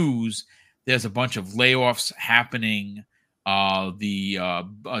bad news, there's a bunch of layoffs happening. The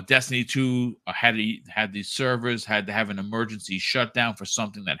Destiny 2 had these servers had to have an emergency shutdown for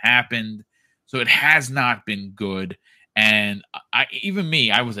something that happened. So it has not been good. And I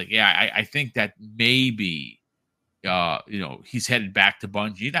was like, I think that maybe he's headed back to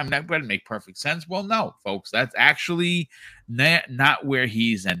Bungie. I'm not going to make perfect sense. Well, no, folks, that's actually not where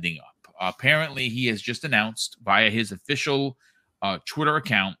he's ending up. Apparently, he has just announced via his official Twitter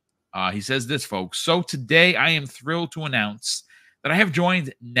account. He says this, folks. So today, I am thrilled to announce that I have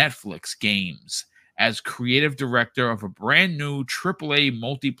joined Netflix Games as creative director of a brand new AAA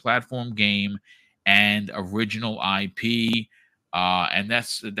multi-platform game and original IP. And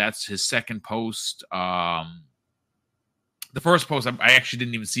that's his second post. The first post, I actually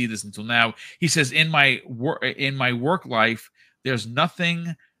didn't even see this until now. He says, in my work life, there's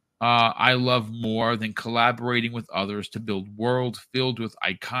nothing I love more than collaborating with others to build worlds filled with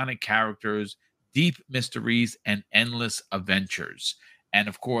iconic characters, deep mysteries, and endless adventures. And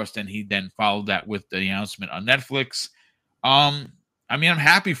of course, he followed that with the announcement on Netflix. I'm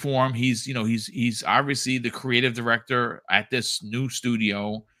happy for him. He's obviously the creative director at this new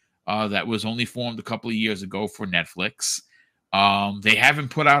studio that was only formed a couple of years ago for Netflix. They haven't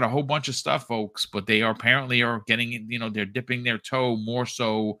put out a whole bunch of stuff, folks, but they are apparently getting, they're dipping their toe more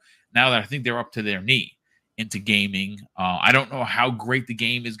so now that I think they're up to their knee into gaming. I don't know how great the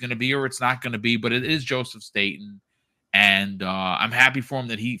game is going to be or it's not going to be, but it is Joseph Staten. And I'm happy for him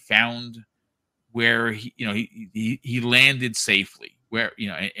that he found where he landed safely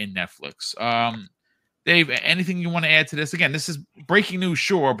in Netflix. Dave, anything you want to add to this? Again, this is breaking news,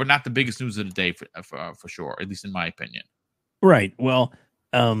 sure, but not the biggest news of the day for sure, at least in my opinion. Right. Well,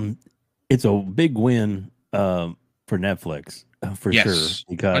 it's a big win for Netflix for sure,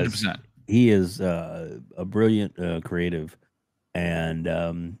 because 100%. he is a brilliant creative, and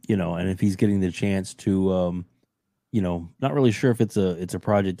and if he's getting the chance to, not really sure if it's a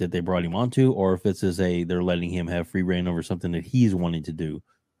project that they brought him onto or if it's they're letting him have free reign over something that he's wanting to do.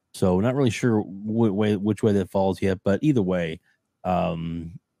 So not really sure which way that falls yet, but either way,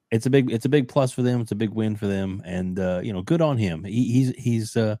 it's a big plus for them. It's a big win for them, and good on him.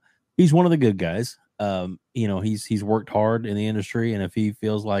 He's one of the good guys. He's worked hard in the industry, and if he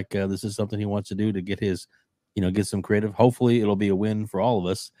feels like this is something he wants to do to get his, get some creative, hopefully it'll be a win for all of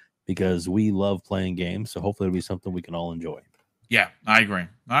us because we love playing games. So hopefully it'll be something we can all enjoy. Yeah, I agree.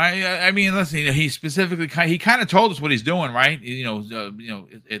 I mean, listen, he specifically kind of told us what he's doing, right?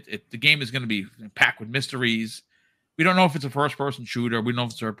 The game is going to be packed with mysteries. We don't know if it's a first-person shooter. We don't know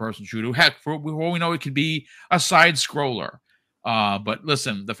if it's a third-person shooter. Heck, for all we know, it could be a side scroller. But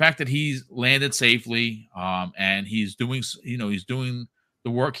listen, the fact that he's landed safely, and he's doing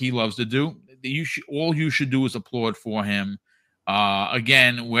the work he loves to do. All you should do is applaud for him.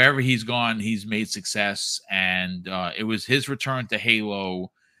 Again, wherever he's gone, he's made success, and it was his return to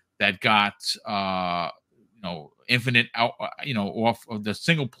Halo that got Infinite out, off of the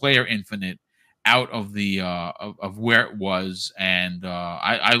single player Infinite out of the of where it was, and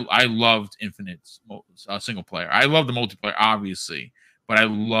I loved Infinite's single player. I love the multiplayer, obviously, but I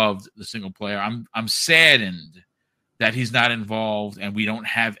loved the single player. I'm saddened that he's not involved, and we don't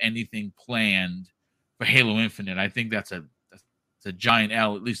have anything planned for Halo Infinite. I think that's a giant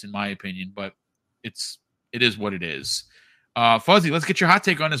L, at least in my opinion, but it is what it is. Fuzzy, let's get your hot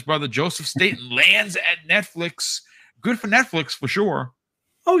take on this, brother. Joseph Staten lands at Netflix. Good for Netflix for sure.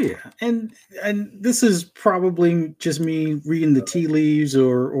 Oh yeah, and this is probably just me reading the tea leaves,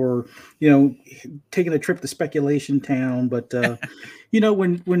 or taking a trip to speculation town. But when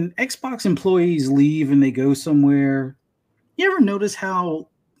Xbox employees leave and they go somewhere, you ever notice how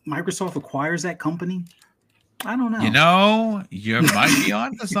Microsoft acquires that company? I don't know. You might be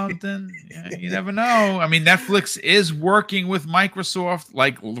onto something. You never know. I mean, Netflix is working with Microsoft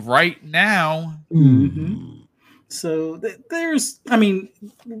like right now. Mm-hmm. So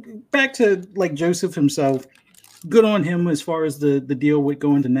back to like Joseph himself, good on him as far as the deal with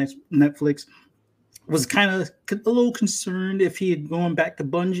going to Netflix. Was kind of a little concerned if he had gone back to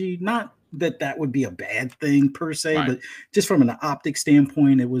Bungie. Not that would be a bad thing per se, right, but just from an optic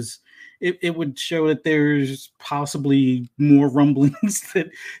standpoint, it would show that there's possibly more rumblings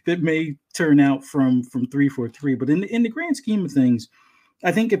that may turn out from 343. But in the grand scheme of things,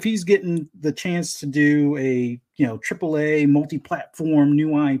 I think if he's getting the chance to do a AAA multi-platform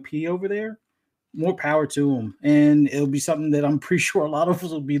new IP over there, more power to him, and it'll be something that I'm pretty sure a lot of us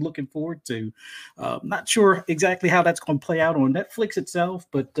will be looking forward to. Not sure exactly how that's going to play out on Netflix itself,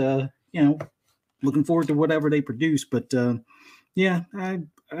 but looking forward to whatever they produce. But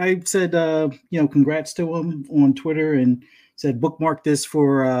I said, congrats to him on Twitter and said bookmark this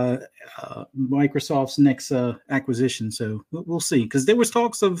for Microsoft's next acquisition. So we'll see, because there was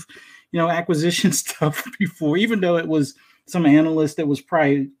talks of, acquisition stuff before, even though it was some analyst that was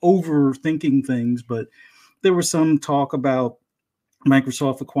probably overthinking things, but there was some talk about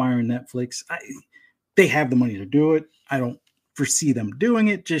Microsoft acquiring Netflix. They have the money to do it. I don't foresee them doing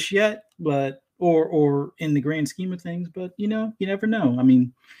it just yet, but or in the grand scheme of things, but you never know. I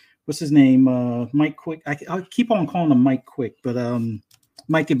mean, what's his name? Mike Quick. I keep on calling him Mike Quick, but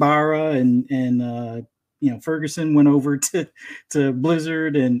Mike Ibarra and Ferguson went over to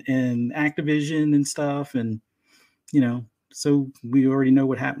Blizzard and Activision and stuff, and so we already know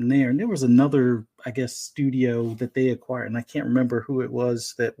what happened there. And there was another, I guess, studio that they acquired, and I can't remember who it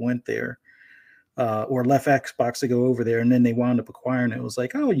was that went there. Or left Xbox to go over there, and then they wound up acquiring it. It was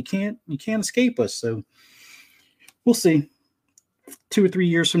like, oh, you can't escape us. So we'll see. 2 or 3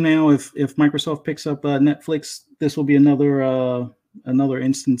 years from now, if Microsoft picks up Netflix, this will be another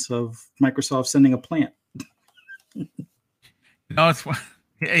instance of Microsoft sending a plant. It's.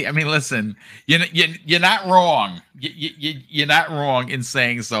 Hey, I mean, listen, you're not wrong. You're not wrong in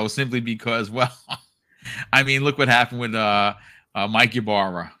saying so, simply because, well, I mean, look what happened with Mike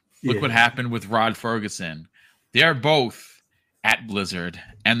Ibarra. Look what happened with Rod Ferguson. They're both at Blizzard,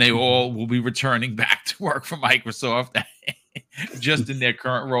 and they all will be returning back to work for Microsoft just in their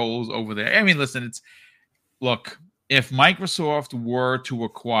current roles over there. I mean, listen, if Microsoft were to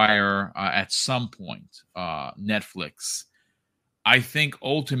acquire at some point Netflix, I think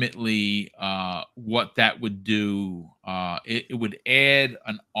ultimately what that would do, it would add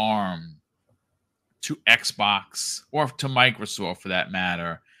an arm to Xbox, or to Microsoft for that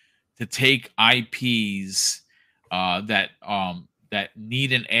matter, to take IPs that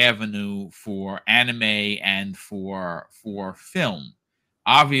need an avenue for anime and for film.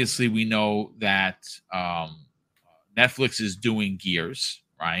 Obviously, we know that Netflix is doing Gears,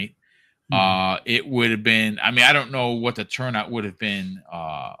 right? Mm-hmm. It would have been, I mean, I don't know what the turnout would have been,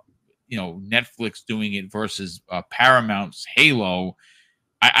 Netflix doing it versus Paramount's Halo.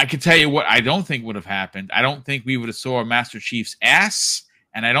 I can tell you what I don't think would have happened. I don't think we would have saw Master Chief's ass,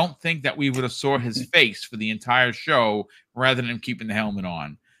 and I don't think that we would have saw his face for the entire show rather than him keeping the helmet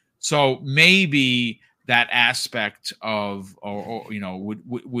on. So maybe that aspect of, or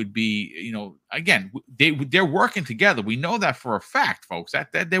would be, again, they're working together. We know that for a fact, folks,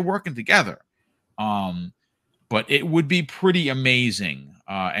 that they're working together. But it would be pretty amazing,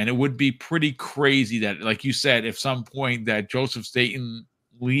 and it would be pretty crazy that, like you said, if some point that Joseph Staten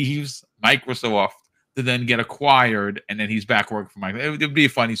leaves Microsoft to then get acquired, and then he's back working for Microsoft. It would be a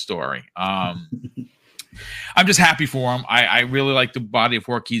funny story. I'm just happy for him. I really like the body of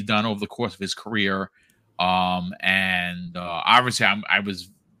work he's done over the course of his career. And obviously I was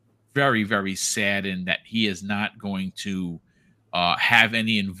very, very saddened that he is not going to have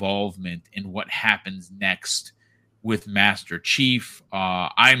any involvement in what happens next with Master Chief.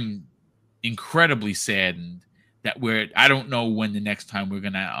 I'm incredibly saddened that I don't know when the next time we're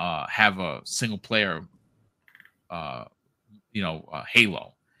going to have a single player, Halo.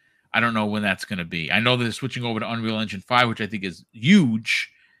 I don't know when that's going to be. I know they're switching over to Unreal Engine 5, which I think is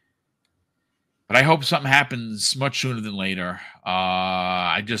huge. But I hope something happens much sooner than later.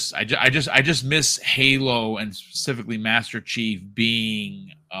 I just miss Halo, and specifically Master Chief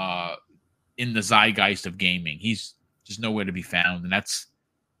being in the zeitgeist of gaming. He's just nowhere to be found, and that's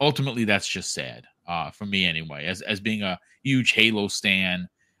just sad for me anyway. As being a huge Halo stan,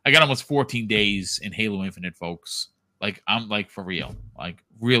 I got almost 14 days in Halo Infinite, folks. Like, I'm like, for real, like,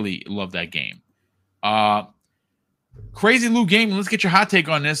 really love that game. Crazy Lou Gaming, let's get your hot take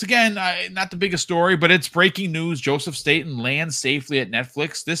on this. Again, not the biggest story, but it's breaking news. Joseph Staten lands safely at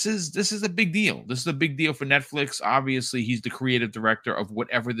Netflix. This is a big deal. This is a big deal for Netflix. Obviously, he's the creative director of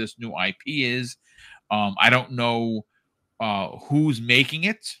whatever this new IP is. I don't know who's making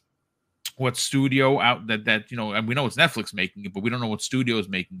it, what studio out that and we know it's Netflix making it, but we don't know what studio is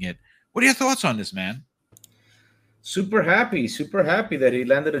making it. What are your thoughts on this, man? Super happy that he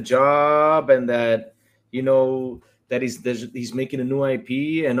landed a job, and that that he's making a new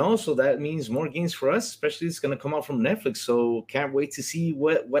IP, and also that means more games for us, especially it's going to come out from Netflix. So can't wait to see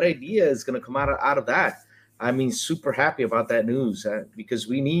what idea is going to come out of that. I mean, super happy about that news, because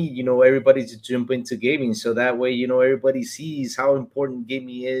we need, everybody to jump into gaming. So that way, everybody sees how important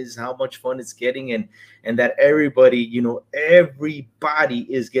gaming is, how much fun it's getting, and that everybody is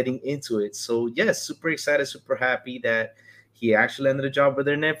getting into it. So yes, super excited, super happy that he actually landed a job with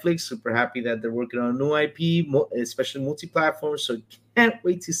their Netflix. Super happy that they're working on a new IP, especially multi-platform. So can't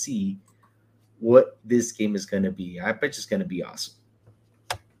wait to see what this game is going to be. I bet it's going to be awesome.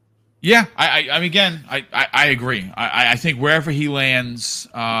 Yeah, I mean, again, I agree. I think wherever he lands,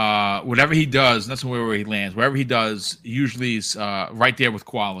 whatever he does, that's where he lands. Wherever he does, usually is right there with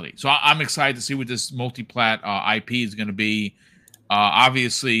quality. So I'm excited to see what this multi-plat IP is going to be.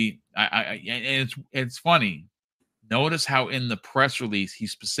 Obviously, and it's funny. Notice how in the press release he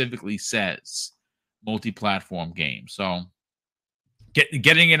specifically says multi-platform game. So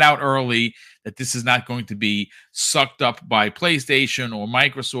getting it out early, that this is not going to be sucked up by PlayStation or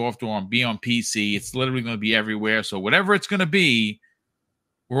Microsoft or be on PC. It's literally going to be everywhere. So whatever it's going to be,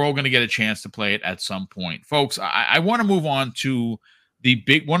 we're all going to get a chance to play it at some point. Folks, I want to move on to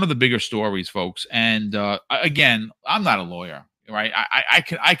one of the bigger stories, folks. And again, I'm not a lawyer, right?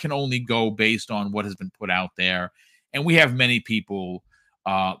 I can only go based on what has been put out there. And we have many people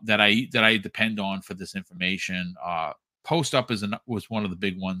that I depend on for this information. Post Up was one of the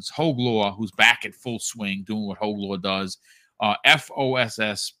big ones. Hogue Law, who's back at full swing doing what Hogue Law does.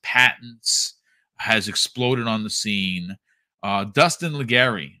 FOSS Patents has exploded on the scene. Dustin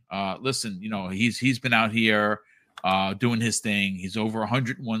Legary, listen, he's been out here doing his thing. He's over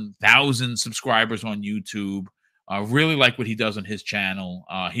 101,000 subscribers on YouTube. Really like what he does on his channel.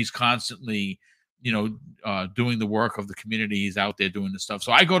 He's constantly doing the work of the community. He's out there doing this stuff.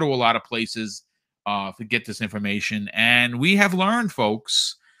 So I go to a lot of places to get this information. And we have learned,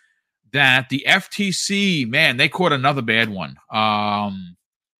 folks, that the FTC, man, they caught another bad one.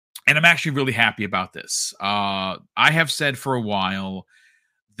 And I'm actually really happy about this. I have said for a while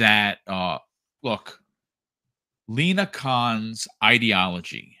that, look, Lena Khan's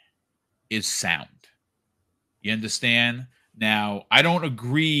ideology is sound. You understand? Now, I don't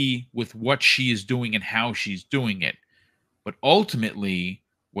agree with what she is doing and how she's doing it, but ultimately,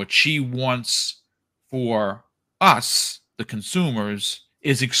 what she wants for us, the consumers,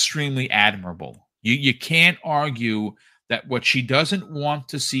 is extremely admirable. You can't argue that what she doesn't want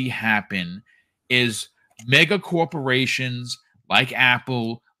to see happen is mega corporations like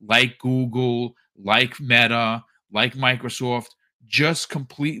Apple, like Google, like Meta, like Microsoft just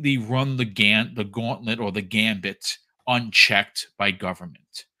completely run the gauntlet or the gambit unchecked by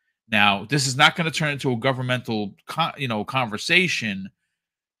government. Now, this is not going to turn into a governmental, conversation,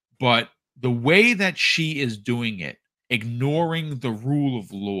 but the way that she is doing it, ignoring the rule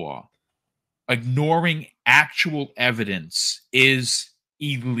of law, ignoring actual evidence, is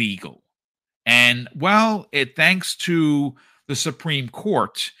illegal. And thanks to the Supreme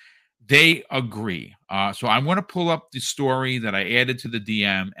Court, they agree. So I'm going to pull up the story that I added to the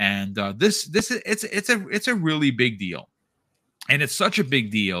DM, and it's a really big deal, and it's such a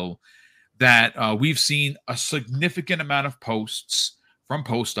big deal that we've seen a significant amount of posts from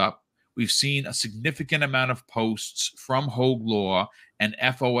Post Up. We've seen a significant amount of posts from Hogue Law and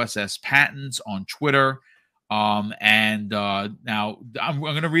FOSS Patents on Twitter. Now I'm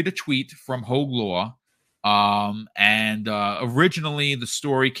going to read a tweet from Hogue Law. Originally the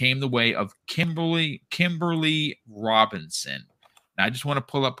story came the way of Kimberly Robinson. Now I just want to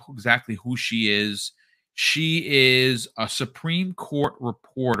pull up exactly who she is. She is a Supreme Court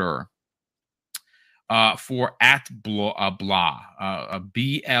reporter for BLAW,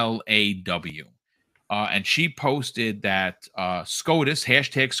 BLAW. And she posted that SCOTUS,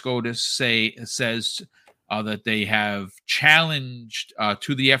 hashtag SCOTUS, says that they have challenged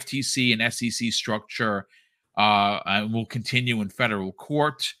to the FTC and SEC structure and will continue in federal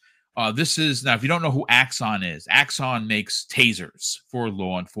court. This is, now, if you don't know who Axon is, Axon makes tasers for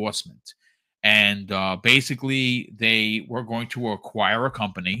law enforcement. And basically, they were going to acquire a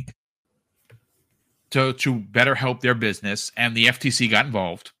company to better help their business, and the FTC got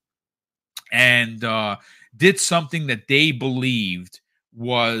involved and did something that they believed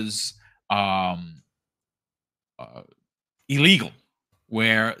was illegal,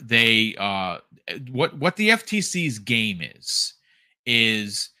 where they what the FTC's game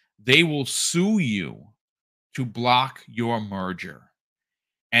is they will sue you to block your merger.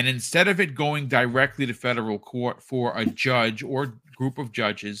 And instead of it going directly to federal court for a judge or group of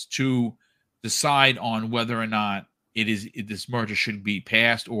judges to decide on whether or not this merger should be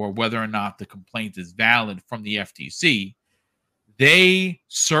passed or whether or not the complaint is valid from the FTC, they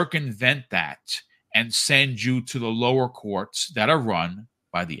circumvent that and send you to the lower courts that are run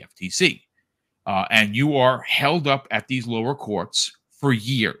by the FTC. And you are held up at these lower courts for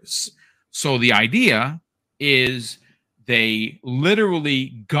years. So the idea is they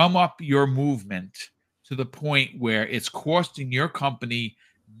literally gum up your movement to the point where it's costing your company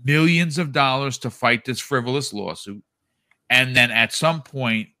millions of dollars to fight this frivolous lawsuit. And then at some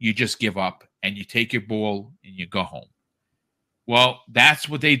point, you just give up and you take your ball and you go home. Well, that's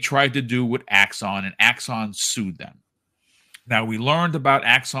what they tried to do with Axon, and Axon sued them. Now, we learned about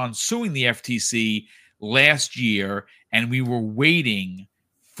Axon suing the FTC last year, and we were waiting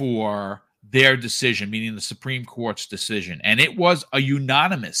for their decision, meaning the Supreme Court's decision. And it was a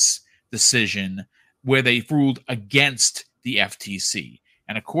unanimous decision where they ruled against the FTC.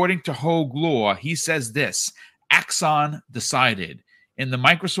 And according to Hogue Law, he says this: Axon decided. In the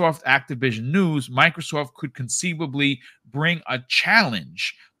Microsoft Activision news, Microsoft could conceivably bring a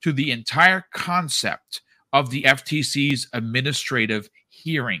challenge to the entire concept of the FTC's administrative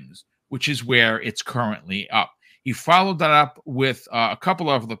hearings, which is where it's currently up. He followed that up with a couple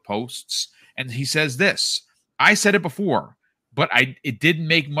of the posts, and he says this: I said it before, but it didn't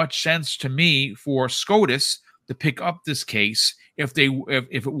make much sense to me for SCOTUS to pick up this case if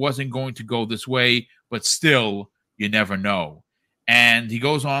it wasn't going to go this way, but still, you never know. And he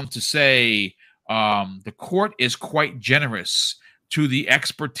goes on to say, the court is quite generous to the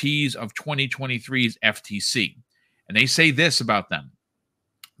expertise of 2023's FTC. And they say this about them: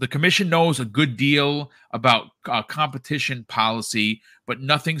 the commission knows a good deal about competition policy, but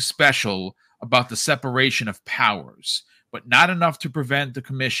nothing special about the separation of powers, but not enough to prevent the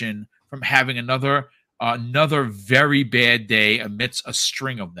commission from having another very bad day amidst a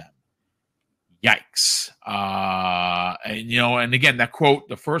string of them. Yikes. And again, that quote,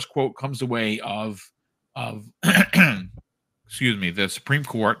 the first quote, comes the way of excuse me, the Supreme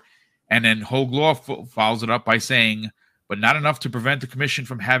Court. And then Hogue Law follows it up by saying, but not enough to prevent the commission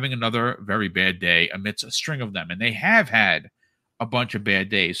from having another very bad day amidst a string of them. And they have had a bunch of bad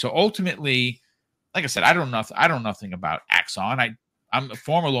days. So ultimately, like I said, I don't know nothing about Axon. I'm a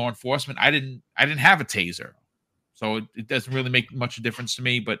former law enforcement. I didn't have a taser, so it doesn't really make much difference to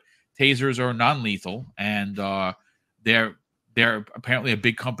me. But tasers are non-lethal, and they're apparently a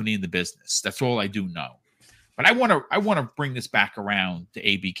big company in the business. That's all I do know. But I want to bring this back around to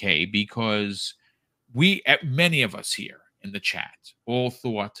ABK, because many of us here in the chat all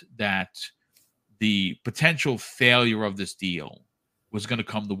thought that the potential failure of this deal was going to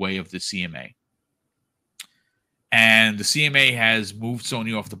come the way of the CMA. And the CMA has moved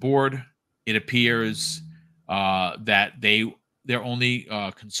Sony off the board. It appears that their only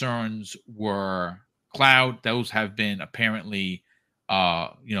concerns were cloud. Those have been apparently,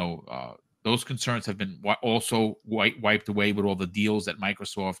 those concerns have been also wiped away with all the deals that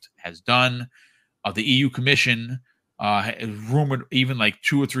Microsoft has done. The EU Commission rumored even like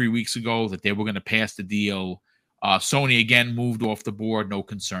 2 or 3 weeks ago that they were going to pass the deal. Sony again moved off the board, no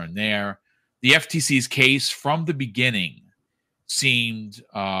concern there. The FTC's case from the beginning seemed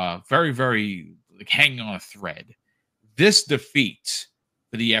very, very like hanging on a thread. This defeat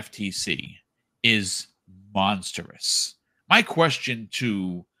for the FTC is monstrous. My question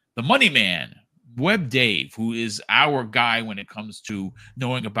to the money man, Web Dave, who is our guy when it comes to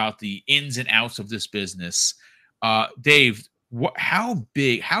knowing about the ins and outs of this business, Dave, how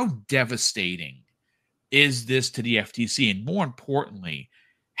big, how devastating is this to the FTC? And more importantly,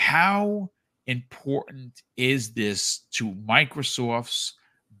 how important is this to Microsoft's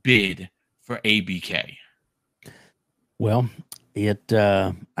bid for ABK? Well,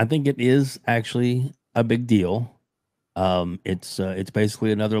 I think it is actually a big deal. It's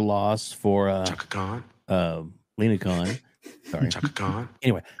basically another loss for Chaka Khan. Lena Khan. Sorry. Chaka Khan.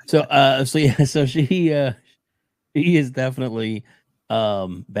 Anyway, so she is definitely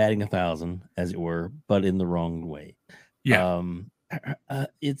batting 1,000, as it were, but in the wrong way. Yeah.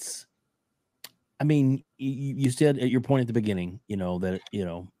 It's, I mean, you said at your point at the beginning,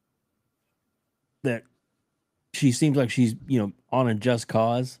 that she seems like she's, on a just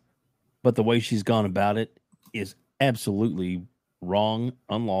cause, but the way she's gone about it is absolutely wrong,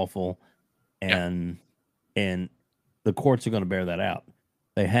 unlawful, and the courts are going to bear that out.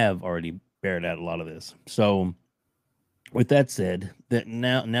 They have already bared out a lot of this. So with that said, that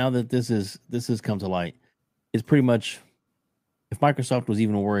now that this has come to light, it's pretty much, if Microsoft was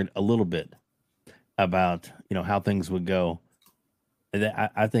even worried a little bit about how things would go,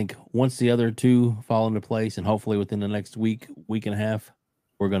 I think once the other two fall into place, and hopefully within the next week and a half,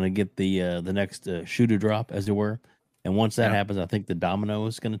 we're going to get the next shooter drop, as it were. And once that happens, I think the domino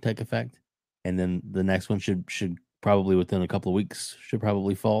is going to take effect, and then the next one should probably within a couple of weeks should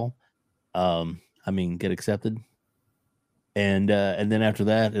probably fall. Get accepted. And then after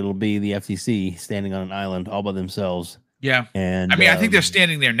that, it'll be the FTC standing on an island all by themselves. Yeah. And I think they're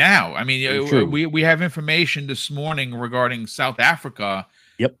standing there now. True. We have information this morning regarding South Africa.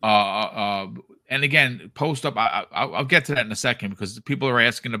 Yep. And again, Post Up, I'll get to that in a second because people are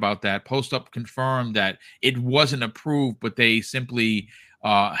asking about that. Post Up confirmed that it wasn't approved, but they simply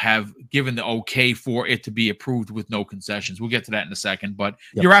have given the okay for it to be approved with no concessions. We'll get to that in a second. But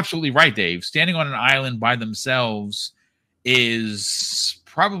You're absolutely right, Dave. Standing on an island by themselves is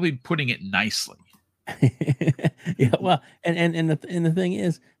probably putting it nicely. Yeah, well, and the thing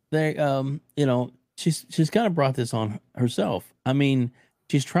is, they she's kind of brought this on herself. I mean,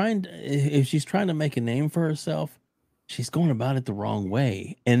 if she's trying to make a name for herself, she's going about it the wrong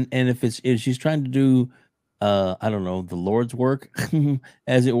way. And if she's trying to do I don't know, the Lord's work,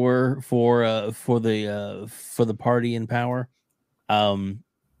 as it were, for the party in power,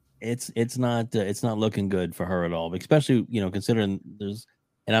 it's not looking good for her at all, especially considering there's,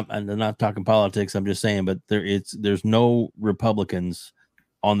 and I'm not talking politics, I'm just saying, but there's no Republicans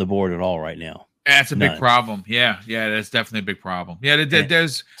on the board at all right now. That's a big problem. Yeah, that's definitely a big problem. Yeah,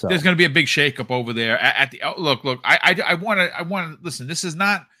 there's going to be a big shakeup over there. At the look, I want to listen. This is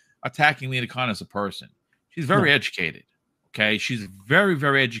not attacking Lena Khan as a person. She's very educated. Okay, she's very,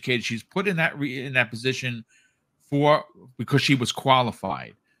 very educated. She's put in that position because she was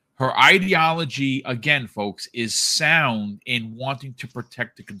qualified. Her ideology, again, folks, is sound in wanting to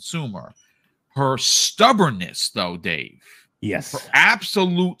protect the consumer. Her stubbornness, though, Dave. Yes. Her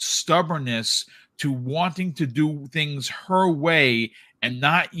absolute stubbornness to wanting to do things her way and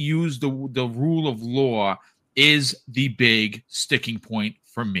not use the rule of law is the big sticking point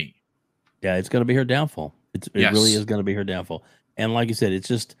for me. Yeah, it's going to be her downfall. It really is going to be her downfall. And like you said, it's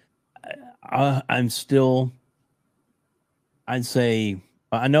just, I'd say,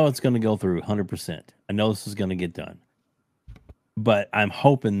 I know it's going to go through 100%. I know this is going to get done. But I'm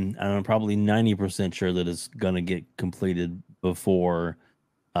hoping, and I'm probably 90% sure that it's going to get completed before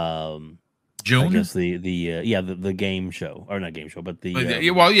June. I guess the game show, or not game show, but the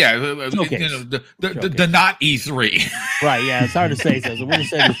showcase. The not E3. Right, yeah, it's hard to say. So we're going to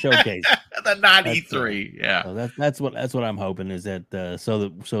say the showcase. The not E3. Yeah. So that's what I'm hoping is that so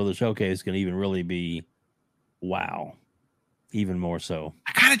the showcase can even really be wow. Even more so.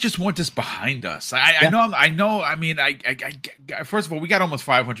 I kind of just want this behind us. I know. I mean, first of all, we got almost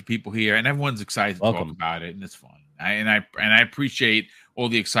 500 people here, and everyone's excited to talk about it, and it's fun. I appreciate all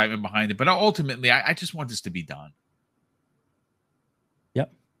the excitement behind it, but ultimately, I just want this to be done.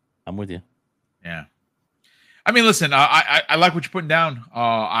 Yep, I'm with you. Yeah. I mean, listen, I like what you're putting down.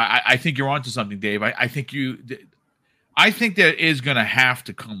 I think you're onto something, Dave. I think there is going to have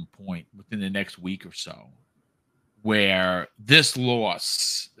to come a point within the next week or so where this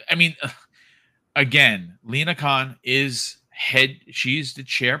loss. I mean, again, Lena Khan is head. She's the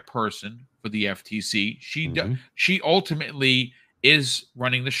chairperson for the FTC. She ultimately is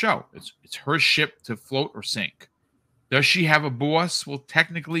running the show. It's her ship to float or sink. Does she have a boss? Well,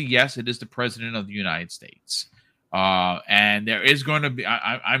 technically, yes, it is the president of the United States. And there is going to be,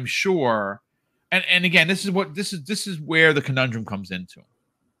 I'm sure, and again, this is where the conundrum comes into.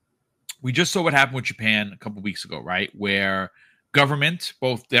 We just saw what happened with Japan a couple of weeks ago, right? Where government,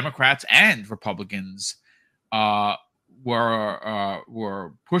 both Democrats and Republicans,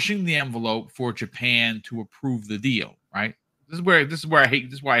 were pushing the envelope for Japan to approve the deal, right? This is why I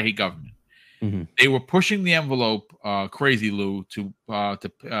hate government. Mm-hmm. They were pushing the envelope, crazy Lou, to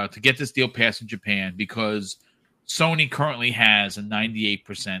get this deal passed in Japan because Sony currently has a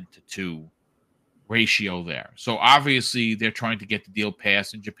 98% to 2 ratio there. So obviously they're trying to get the deal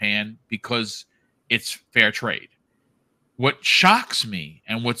passed in Japan because it's fair trade. What shocks me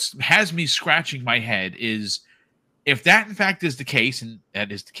and what has me scratching my head is if that in fact is the case, and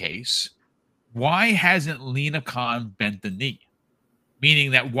that is the case, why hasn't Lena Khan bent the knee?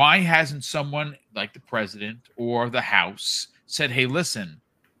 Meaning that why hasn't someone like the president or the House said, hey, listen,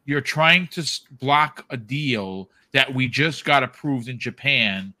 you're trying to block a deal that we just got approved in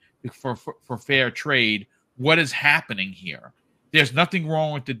Japan for fair trade. What is happening here? There's nothing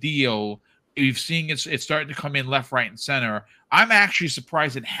wrong with the deal. We've seen it's starting to come in left, right, and center. I'm actually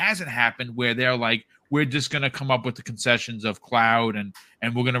surprised it hasn't happened where they're like, we're just going to come up with the concessions of cloud and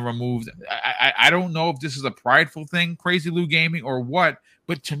we're going to remove. I don't know if this is a prideful thing, Crazy Lou Gaming, or what,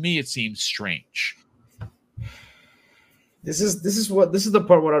 but to me it seems strange. This is the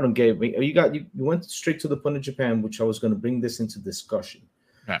part what I don't get. You went straight to the point of Japan, which I was going to bring this into discussion.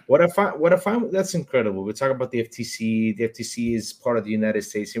 Okay. What I find that's incredible. We're talking about the FTC. The FTC is part of the United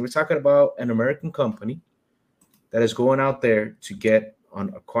States, and we're talking about an American company that is going out there to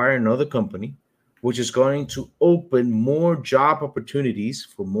acquire another company, which is going to open more job opportunities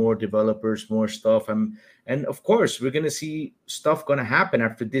for more developers, more stuff. And of course, we're going to see stuff going to happen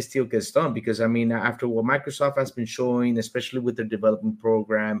after this deal gets done. Because, I mean, after what Microsoft has been showing, especially with their development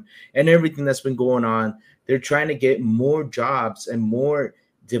program and everything that's been going on, they're trying to get more jobs and more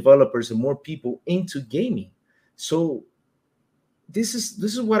developers and more people into gaming. So this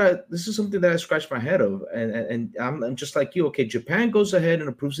is something that I scratched my head of. And I'm just like you. Okay, Japan goes ahead and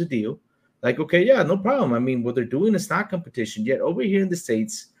approves the deal. Like, okay, yeah, no problem. I mean, what they're doing is not competition. Yet over here in the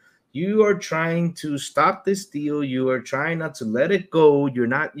States, you are trying to stop this deal. You are trying not to let it go. You're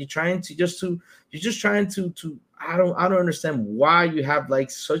trying to I don't understand why you have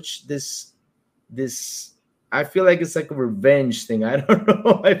like such this. I feel like it's like a revenge thing. I don't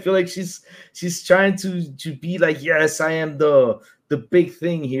know. I feel like she's trying to be like, yes, I am the big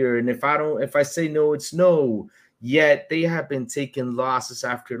thing here. And if I say no, it's no. Yet they have been taking losses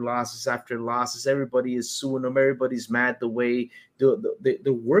after losses after losses. Everybody is suing them. Everybody's mad the way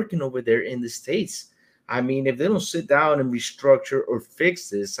they're working over there in the States. I mean, if they don't sit down and restructure or fix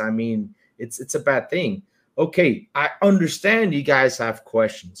this, I mean, it's a bad thing. Okay, I understand you guys have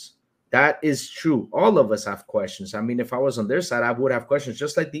questions. That is true. All of us have questions. I mean, if I was on their side, I would have questions,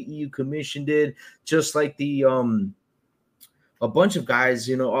 just like the EU Commission did, just like the a bunch of guys,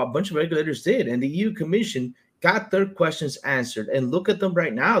 a bunch of regulators did, and the EU Commission got their questions answered. And look at them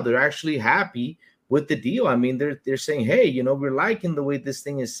right now. They're actually happy with the deal. I mean, they're saying, hey, we're liking the way this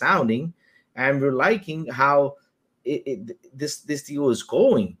thing is sounding, and we're liking how this deal is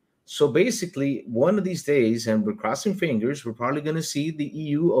going. So basically, one of these days, and we're crossing fingers, we're probably going to see the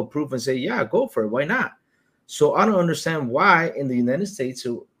EU approve and say, yeah, go for it. Why not? So I don't understand why in the United States,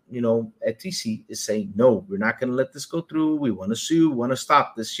 FTC is saying, no, we're not going to let this go through. We want to sue. We want to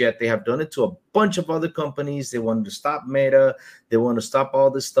stop this. Yet they have done it to a bunch of other companies. They wanted to stop Meta. They want to stop all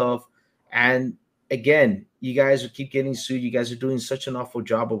this stuff. And again, you guys will keep getting sued. You guys are doing such an awful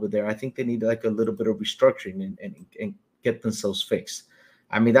job over there. I think they need like a little bit of restructuring and get themselves fixed.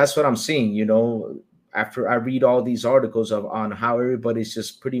 I mean, that's what I'm seeing, after I read all these articles on how everybody's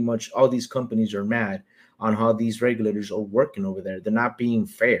just pretty much all these companies are mad on how these regulators are working over there. They're not being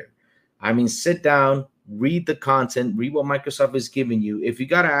fair. I mean, sit down, read the content, read what Microsoft is giving you. If you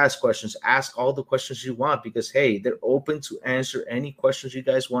got to ask questions, ask all the questions you want, because, hey, they're open to answer any questions you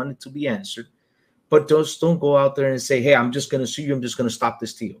guys wanted to be answered. But just don't go out there and say, hey, I'm just going to sue you. I'm just going to stop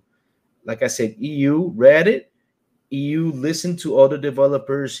this deal. Like I said, EU read it. EU listened to other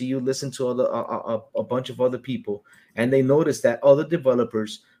developers. EU listened to a bunch of other people. And they noticed that other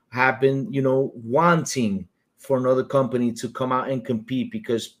developers have been, wanting for another company to come out and compete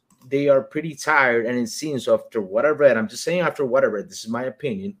because they are pretty tired. And it seems, after what I read, I'm just saying after what I read, this is my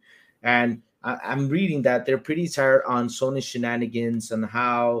opinion, and I'm reading that they're pretty tired on Sony shenanigans and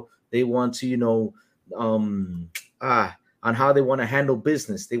how they want to, on how they want to handle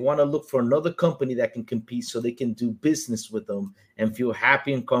business. They want to look for another company that can compete so they can do business with them and feel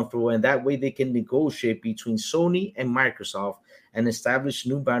happy and comfortable. And that way they can negotiate between Sony and Microsoft and establish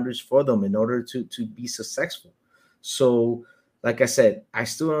new boundaries for them in order to be successful. So, like I said, I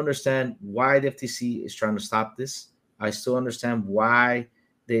still understand why the FTC is trying to stop this. I still understand why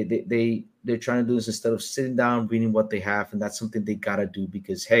they're trying to do this instead of sitting down reading what they have, and that's something they gotta do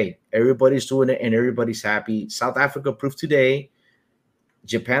because hey, everybody's doing it and everybody's happy. South Africa approved today,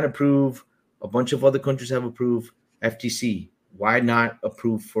 Japan approved, a bunch of other countries have approved. FTC, why not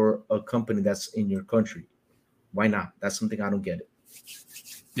approve for a company that's in your country? Why not? That's something I don't get it.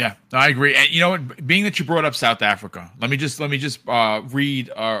 Yeah, I agree. And you know what? Being that you brought up South Africa, let me just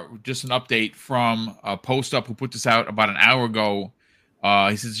read just an update from Post Up, who put this out about an hour ago.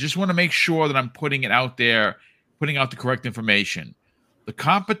 He says, just want to make sure that I'm putting it out there, putting out the correct information. The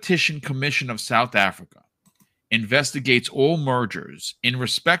Competition Commission of South Africa investigates all mergers. In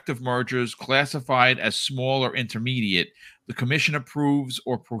respect of mergers classified as small or intermediate, the commission approves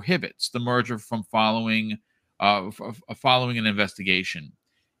or prohibits the merger from following an investigation.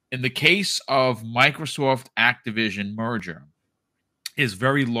 In the case of Microsoft Activision merger, is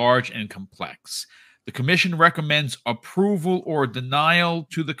very large and complex. The commission recommends approval or denial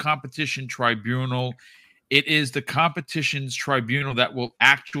to the competition tribunal. It is the competition's tribunal that will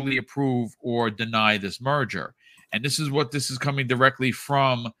actually approve or deny this merger. And this is coming directly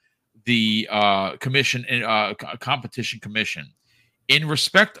from the competition commission. In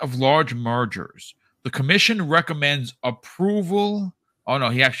respect of large mergers, the commission recommends approval. Oh no,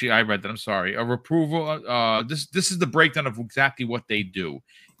 I read that. I'm sorry. Approval. This is the breakdown of exactly what they do.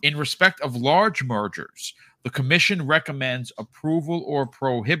 In respect of large mergers, the commission recommends approval or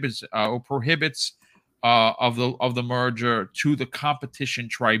prohibits of the merger to the competition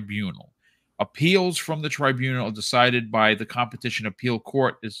tribunal. Appeals from the tribunal are decided by the Competition Appeal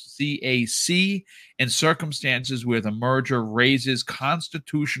Court, is CAC, in circumstances where the merger raises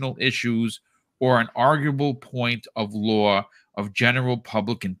constitutional issues or an arguable point of law of general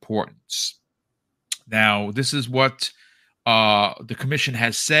public importance. Now, this is what the commission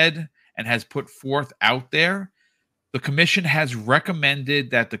has said and has put forth out there. The commission has recommended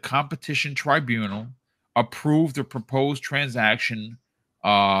that the competition tribunal approve the proposed transaction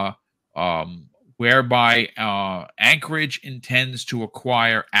whereby Anchorage intends to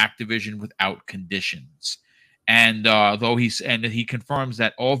acquire Activision without conditions. And he confirms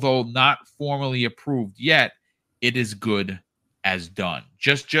that although not formally approved yet, it is good as done.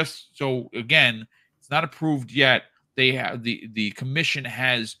 Just so again, it's not approved yet. They have the commission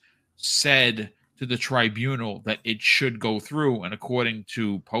has said to the tribunal that it should go through, and according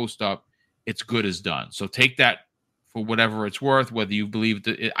to Post Up, it's good as done. So take that for whatever it's worth. Whether you believe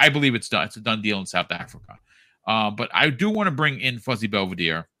that, I believe it's done. It's a done deal in South Africa. But I do want to bring in Fuzzy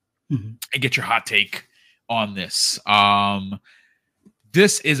Belvedere and get your hot take on this.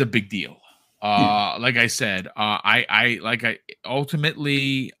 This is a big deal. Like I said, I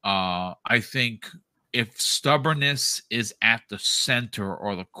think if stubbornness is at the center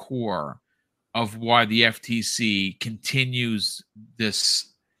or the core of why the FTC continuing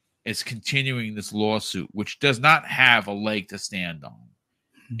this lawsuit, which does not have a leg to stand on,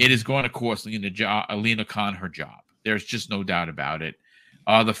 it is going to cost Lena Khan her job. There's just no doubt about it.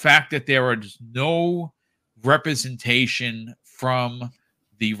 The fact that there is no representation from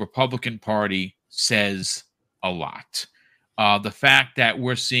the Republican Party says a lot. The fact that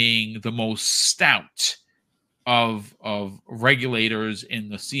we're seeing the most stout of regulators in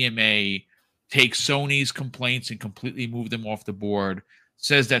the CMA take Sony's complaints and completely move them off the board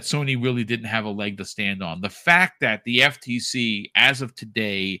says that Sony really didn't have a leg to stand on. The fact that the FTC, as of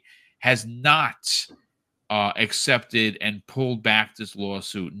today, has not accepted and pulled back this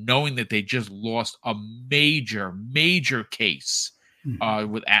lawsuit, knowing that they just lost a major case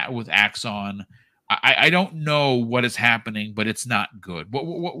with Axon. I don't know what is happening, but it's not good.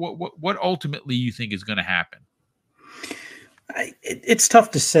 What ultimately you think is going to happen? It's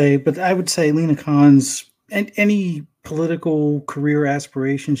tough to say, but I would say Lena Khan's and any political career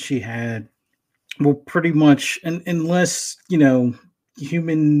aspirations she had will pretty much, unless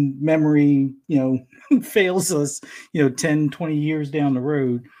human memory fails us 10, 20 years down the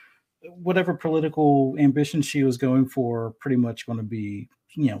road, whatever political ambition she was going for are pretty much going to be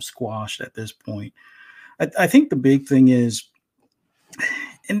squashed at this point. I think the big thing is,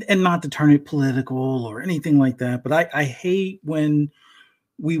 and not to turn it political or anything like that, but I hate when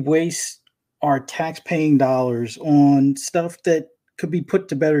we waste our tax-paying dollars on stuff that could be put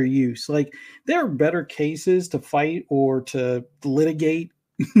to better use. Like, there are better cases to fight or to litigate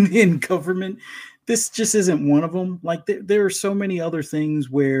in government. This just isn't one of them. Like, there are so many other things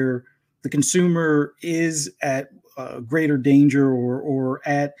where the consumer is at greater danger or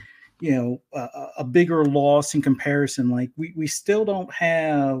at, you know, a bigger loss in comparison. Like, we still don't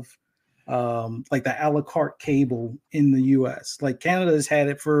have like the a la carte cable in the US. Like, Canada's had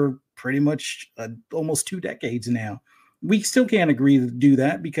it for pretty much almost 2 decades now. We still can't agree to do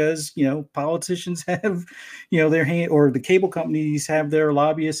that because, you know, politicians have, you know, their hand, or the cable companies have their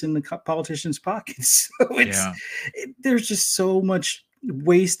lobbyists in the politicians' pockets. So there's just so much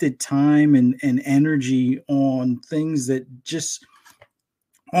wasted time and energy on things that just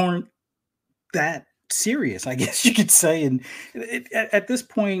aren't that serious, I guess you could say. And at this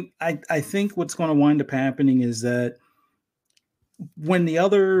point, I think what's going to wind up happening is that when the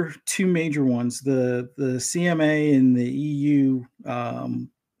other 2 major ones, the CMA and the EU,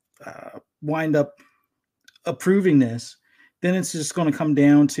 wind up approving this, then it's just going to come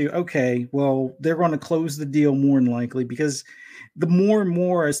down to, okay, well, they're going to close the deal more than likely, because the more and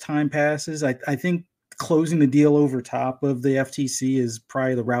more as time passes, I think closing the deal over top of the FTC is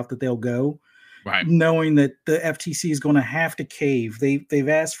probably the route that they'll go. Right. Knowing that the FTC is going to have to cave. They've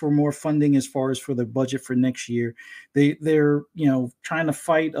asked for more funding as far as for the budget for next year. They're you know, trying to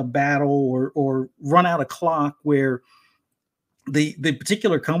fight a battle or run out of clock where the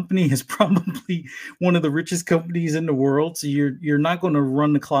particular company is probably one of the richest companies in the world. So you're not going to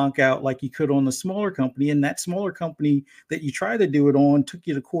run the clock out like you could on the smaller company. And that smaller company that you tried to do it on took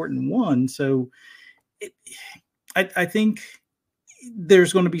you to court and won. So I think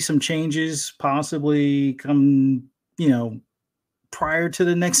there's going to be some changes possibly come, you know, prior to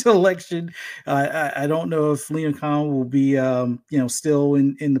the next election. I don't know if Lena Khan will be, you know, still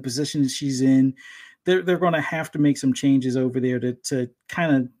in the position that she's in. They're going to have to make some changes over there to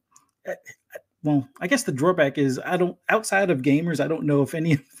kind of, well, I guess the drawback is outside of gamers, I don't know if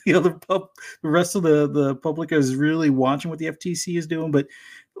any of the other the rest of the public is really watching what the FTC is doing. But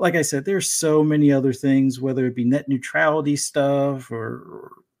like I said, there's so many other things, whether it be net neutrality stuff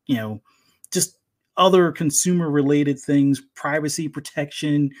or you know, just other consumer related things, privacy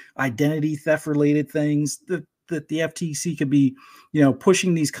protection, identity theft related things that the FTC could be, you know,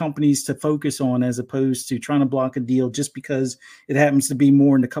 pushing these companies to focus on, as opposed to trying to block a deal just because it happens to be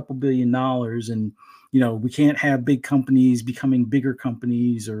more than a couple $2 billion. And, you know, we can't have big companies becoming bigger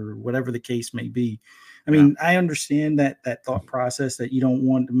companies or whatever the case may be. I mean, I understand that thought process, that you don't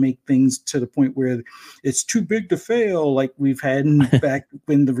want to make things to the point where it's too big to fail, like we've had back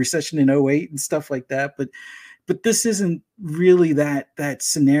when the recession in 2008 and stuff like that. But this isn't really that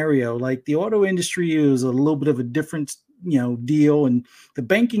scenario. Like, the auto industry is a little bit of a different, you know, deal, and the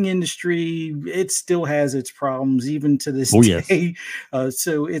banking industry, it still has its problems even to this day.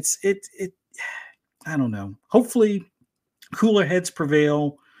 So it's I don't know. Hopefully, cooler heads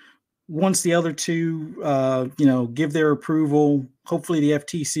prevail. Once the other 2, you know, give their approval, hopefully the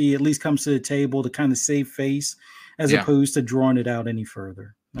FTC at least comes to the table to kind of save face, as opposed to drawing it out any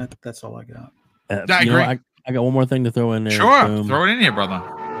further. That's all I got. I agree. I got one more thing to throw in there. Sure, throw it in here, brother.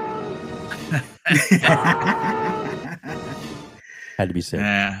 Had to be said.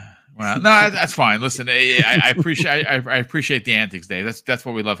 Yeah. Well, no, that's fine. Listen, I appreciate the antics, Dave. That's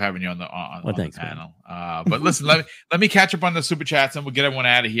what we love having you on the the panel. But listen, let me catch up on the super chats, and we'll get everyone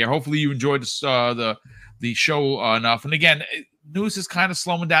out of here. Hopefully, you enjoyed the show enough. And again, news is kind of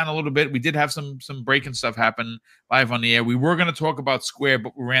slowing down a little bit. We did have some breaking stuff happen live on the air. We were going to talk about Square,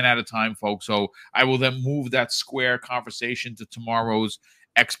 but we ran out of time, folks. So I will then move that Square conversation to tomorrow's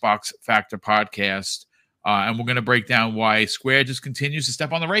Xbox Factor podcast. And we're going to break down why Square just continues to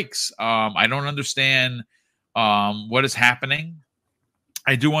step on the rakes. I don't understand what is happening.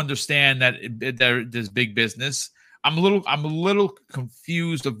 I do understand that there's big business. I'm a little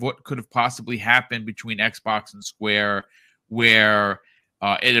confused of what could have possibly happened between Xbox and Square, where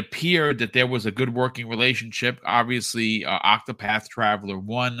it appeared that there was a good working relationship. Obviously, Octopath Traveler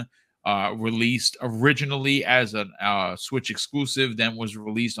 1 released originally as a Switch exclusive, then was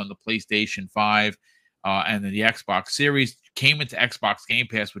released on the PlayStation 5. And then the Xbox Series came into Xbox Game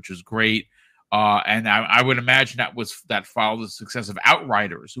Pass, which was great. And I would imagine that followed the success of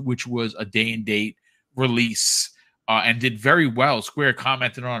Outriders, which was a day-and-date release and did very well. Square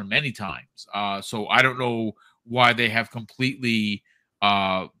commented on it many times. So I don't know why they have completely,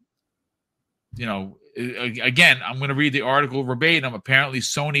 again, I'm going to read the article verbatim. Apparently,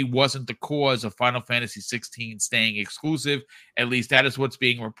 Sony wasn't the cause of Final Fantasy 16 staying exclusive. At least that is what's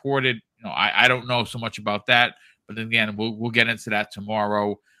being reported. I don't know so much about that, but then again, we'll get into that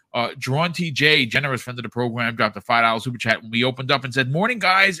tomorrow. Drawn TJ, generous friend of the program, dropped a $5 super chat when we opened up and said, "Morning,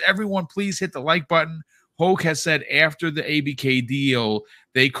 guys. Everyone, please hit the like button." Hoke has said after the ABK deal,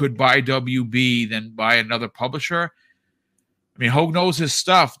 they could buy WB, then buy another publisher. I mean, Hogue knows his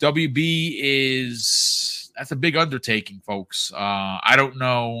stuff. WB that's a big undertaking, folks. I don't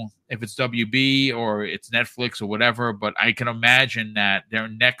know if it's WB or it's Netflix or whatever, but I can imagine that their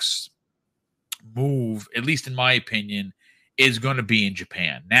next move, at least in my opinion, is going to be in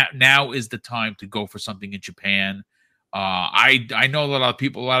Japan. Now is the time to go for something in Japan. I know a lot of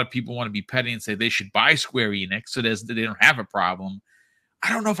people want to be petty and say they should buy Square Enix so they don't have a problem. I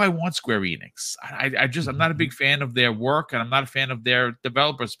don't know if I want Square Enix. I'm not a big fan of their work, and I'm not a fan of their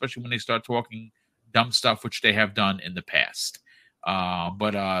developers, especially when they start talking dumb stuff, which they have done in the past.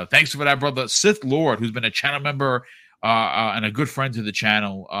 But thanks for that, brother. Sith Lord, who's been a channel member and a good friend to the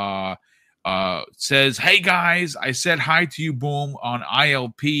channel, says, "Hey guys, I said hi to you, Boom, on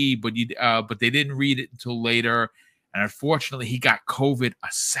ILP, but they didn't read it until later, and unfortunately, he got COVID a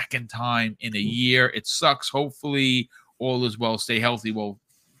second time in a year. It sucks. Hopefully, all is well. Stay healthy." Well,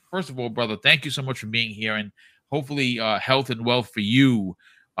 first of all, brother, thank you so much for being here, and hopefully, health and wealth for you.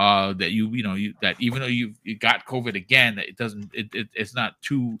 That that even though you got COVID again, it's not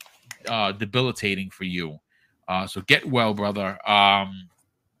too debilitating for you. So get well, brother.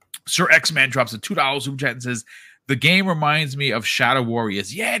 Sir X-Man drops a $2 super chat and says, "The game reminds me of Shadow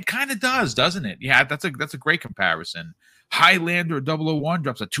Warriors." Yeah, it kind of does, doesn't it? Yeah, that's a great comparison. Highlander 001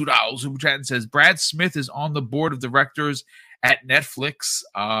 drops a $2 super chat and says, "Brad Smith is on the board of directors at Netflix."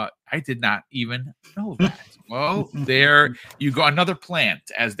 I did not even know that. Well, there you go. Another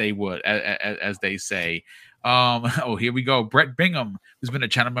plant, as they say. Here we go. Brett Bingham, who's been a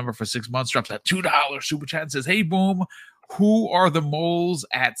channel member for 6 months, drops a $2 super chat and says, "Hey, Boom, who are the moles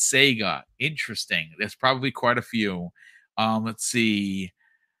at Sega?" Interesting. There's probably quite a few. Let's see.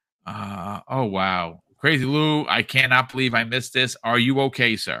 Oh, wow. Crazy Lou, I cannot believe I missed this. Are you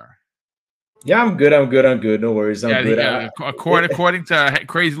okay, sir? Yeah, I'm good. No worries. I'm good. Yeah. According to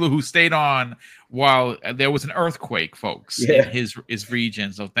Crazy Lou, who stayed on while there was an earthquake, folks, in his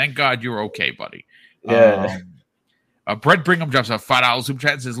region. So thank God you're okay, buddy. Yeah. Brett Brigham drops a $5 super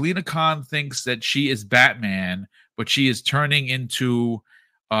chat and says, "Lena Khan thinks that she is Batman, but she is turning into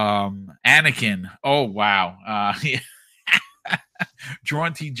Anakin." Oh, wow.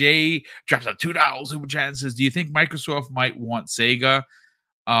 Drawn TJ drops a $2 super chat and says, "Do you think Microsoft might want Sega?"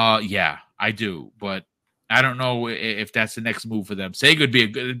 Yeah, I do, but I don't know if that's the next move for them. Sega would be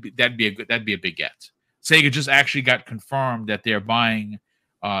that'd be a big get. Sega just actually got confirmed that they're buying.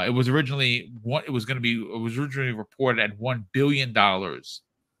 It was originally reported at $1 billion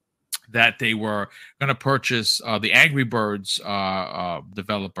that they were going to purchase the Angry Birds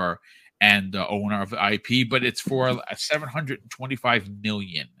developer and owner of the IP, but it's for $725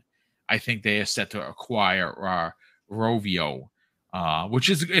 million. I think they are set to acquire Rovio,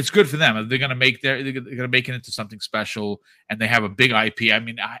 which is it's good for them. They're gonna make it into something special, and they have a big IP. I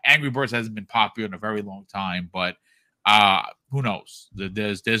mean, Angry Birds hasn't been popular in a very long time, but who knows?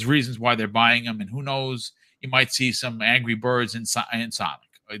 There's reasons why they're buying them, and who knows? You might see some Angry Birds in Sonic.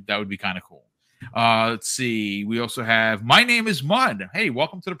 That would be kind of cool. Let's see. We also have My Name is Mud. Hey,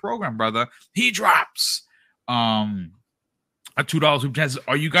 welcome to the program, brother. He drops a $2 super chat.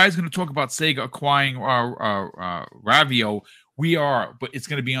 Are you guys going to talk about Sega acquiring Ravio? We are, but it's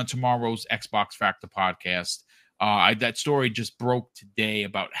going to be on tomorrow's Xbox Factor podcast. That story just broke today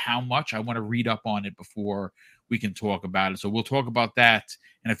about how much. I want to read up on it before we can talk about it. So we'll talk about that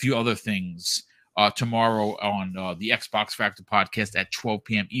and a few other things tomorrow on the Xbox Factor podcast at 12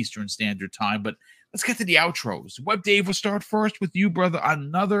 p.m. Eastern Standard Time. But let's get to the outros. Web Dave, will start first with you, brother.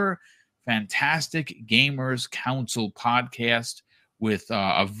 Another fantastic Gamers Council podcast with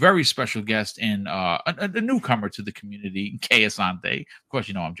a very special guest and a newcomer to the community, Kay Asante. Of course,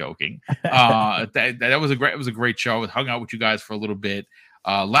 you know I'm joking. That was a great show. I hung out with you guys for a little bit.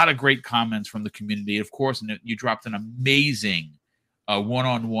 A lot of great comments from the community, of course, and you dropped an amazing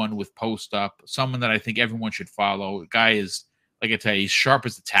one-on-one with Post Up, someone that I think everyone should follow. The guy is, like I tell you, he's sharp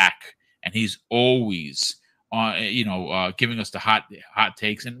as a tack, and he's always giving us the hot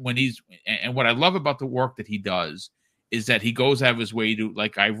takes. And what I love about the work that he does is that he goes out of his way to,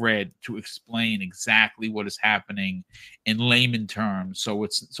 like I read, to explain exactly what is happening in layman terms, so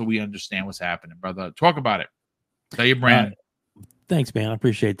we understand what's happening, brother. Talk about it. Tell your brand. Thanks, man. I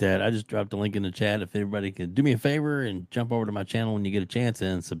appreciate that. I just dropped a link in the chat. If everybody can do me a favor and jump over to my channel when you get a chance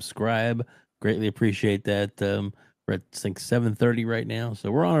and subscribe Greatly appreciate that. We're at, I think, 730 right now,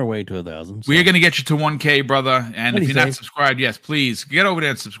 so we're on our way to 1,000. We're going to get you to 1K, brother. And if you're not safe. subscribed, yes, please get over there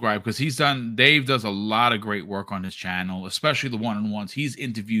and subscribe, because Dave does a lot of great work on his channel, especially the one-on-ones. He's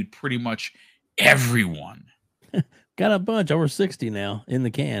interviewed pretty much everyone. Got a bunch, over 60 now in the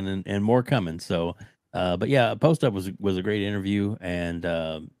can, and more coming. So, but yeah, Post Up was a great interview, and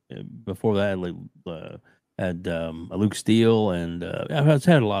before that, had Luke Steele, and I've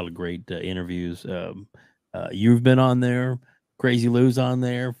had a lot of great interviews. You've been on there, Crazy Lou's on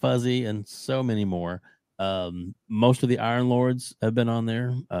there, Fuzzy, and so many more. Most of the Iron Lords have been on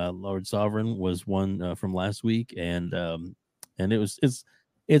there. Lord Sovereign was one from last week, and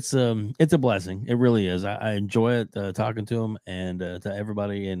it's a blessing. It really is. I enjoy it, talking to him and to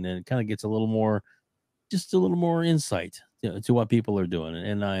everybody, and it kind of gets a little more insight to what people are doing,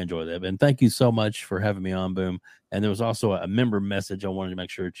 and I enjoy that. And thank you so much for having me on, Boom. And there was also a member message I wanted to make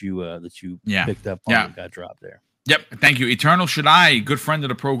sure that you picked up on that got dropped there. Yep. Thank you. Eternal Shaddai, good friend of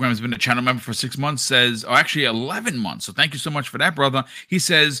the program, has been a channel member for 6 months, says, actually 11 months. So thank you so much for that, brother. He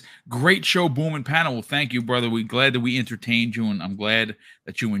says, great show, Boom and panel. Well, thank you, brother. We're glad that we entertained you, and I'm glad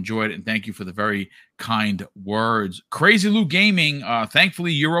that you enjoyed it. And thank you for the very kind words. Crazy Lou Gaming,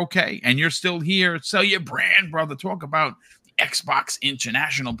 thankfully you're okay and you're still here. Sell your brand, brother. Talk about the Xbox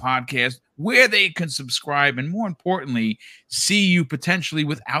International podcast, where they can subscribe, and more importantly, see you potentially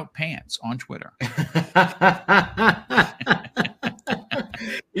without pants on Twitter.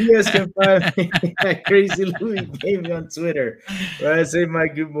 You guys can find me at Crazy Louis Gaming on Twitter, where I say my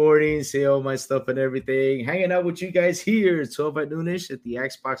good morning, say all my stuff and everything. Hanging out with you guys here 12 at noonish at the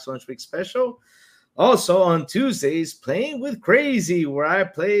Xbox Launch Week Special. Also on Tuesdays, Playing with Crazy, where I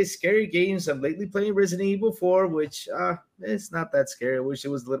play scary games. I'm lately playing Resident Evil 4, which it's not that scary. I wish it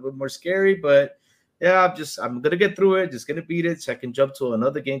was a little bit more scary, but yeah, I'm gonna get through it, just gonna beat it, so I can jump to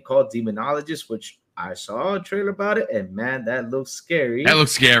another game called Demonologist, which I saw a trailer about it, and man, that looks scary. That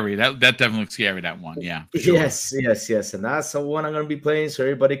looks scary. That definitely looks scary, that one. Yeah. Sure. Yes. And that's the one I'm gonna be playing, so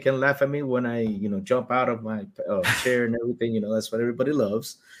everybody can laugh at me when I, jump out of my chair and everything. That's what everybody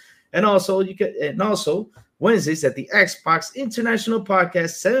loves. And also Wednesdays at the Xbox International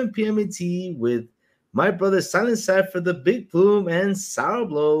Podcast, 7 p.m. ET, with my brother Silent Side for the Big Plume and Sour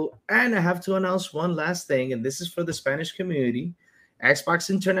Blow. And I have to announce one last thing, and this is for the Spanish community. Xbox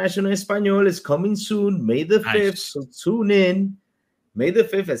International Español is coming soon, May the 5th. So tune in, May the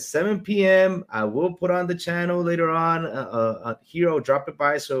 5th at 7 p.m. I will put on the channel later on. Here, I'll drop it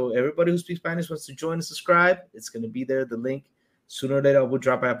by. So everybody who speaks Spanish wants to join and subscribe, it's going to be there, the link. Sooner or later, I will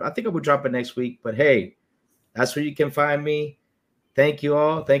drop it. I think I will drop it next week. But hey, that's where you can find me. Thank you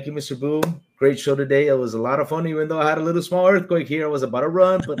all. Thank you, Mr. Boom. Great show today. It was a lot of fun, even though I had a little small earthquake here. I was about to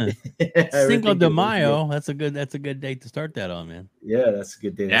run, but Cinco de Mayo. That's a good date to start that on, man. Yeah, that's a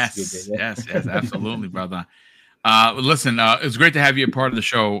good day. Yes, absolutely, brother. Listen, it's great to have you a part of the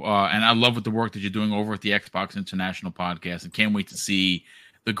show, and I love the work that you're doing over at the Xbox International Podcast, and can't wait to see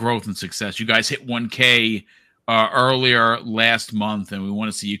the growth and success. You guys hit 1K earlier last month, and we want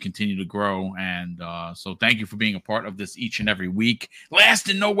to see you continue to grow. And so thank you for being a part of this each and every week. Last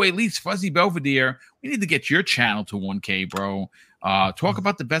and no way least, Fuzzy Belvedere, we need to get your channel to 1K, bro. Talk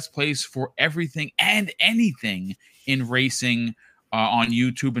about the best place for everything and anything in racing on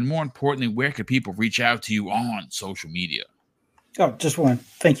YouTube, and more importantly, where could people reach out to you on social media? Oh, just want to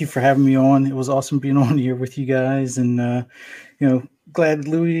thank you for having me on. It was awesome being on here with you guys, and glad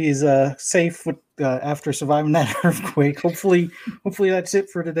Louis is safe with after surviving that earthquake. Hopefully that's it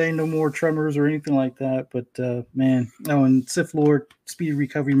for today. No more tremors or anything like that. But man, and Sith Lord, speedy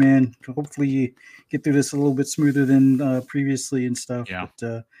recovery, man. Hopefully you get through this a little bit smoother than previously and stuff. Yeah.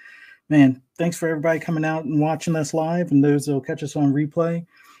 But man, thanks for everybody coming out and watching us live, and those that will catch us on replay.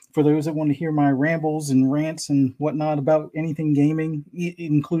 For those that want to hear my rambles and rants and whatnot about anything gaming,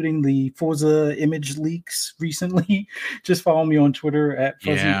 including the Forza image leaks recently, just follow me on Twitter at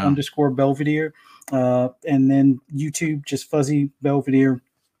Fuzzy_Belvedere. And then YouTube, just Fuzzy Belvedere,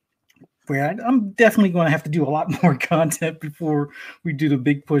 where I'm definitely going to have to do a lot more content before we do the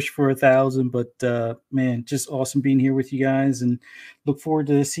big push for 1,000. But man, just awesome being here with you guys, and look forward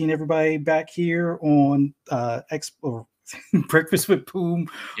to seeing everybody back here on Breakfast with Boom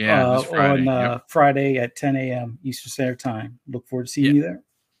Friday. On Friday at 10 a.m. Eastern Standard Time. Look forward to seeing you there.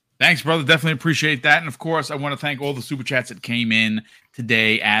 Thanks, brother. Definitely appreciate that. And of course, I want to thank all the super chats that came in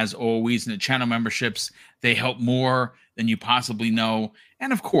today, as always. And the channel memberships, they help more than you possibly know.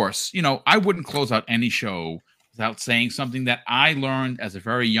 And of course, I wouldn't close out any show without saying something that I learned as a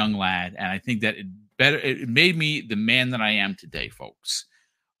very young lad. And I think that it made me the man that I am today, folks.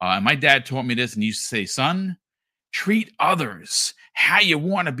 And my dad taught me this, and he used to say, son, treat others how you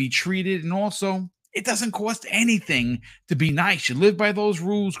want to be treated. And also, it doesn't cost anything to be nice. You live by those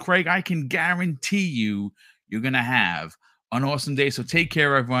rules, Craig. I can guarantee you're going to have an awesome day. So take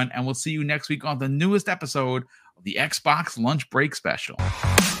care, everyone. And we'll see you next week on the newest episode of the Xbox Lunch Break Special.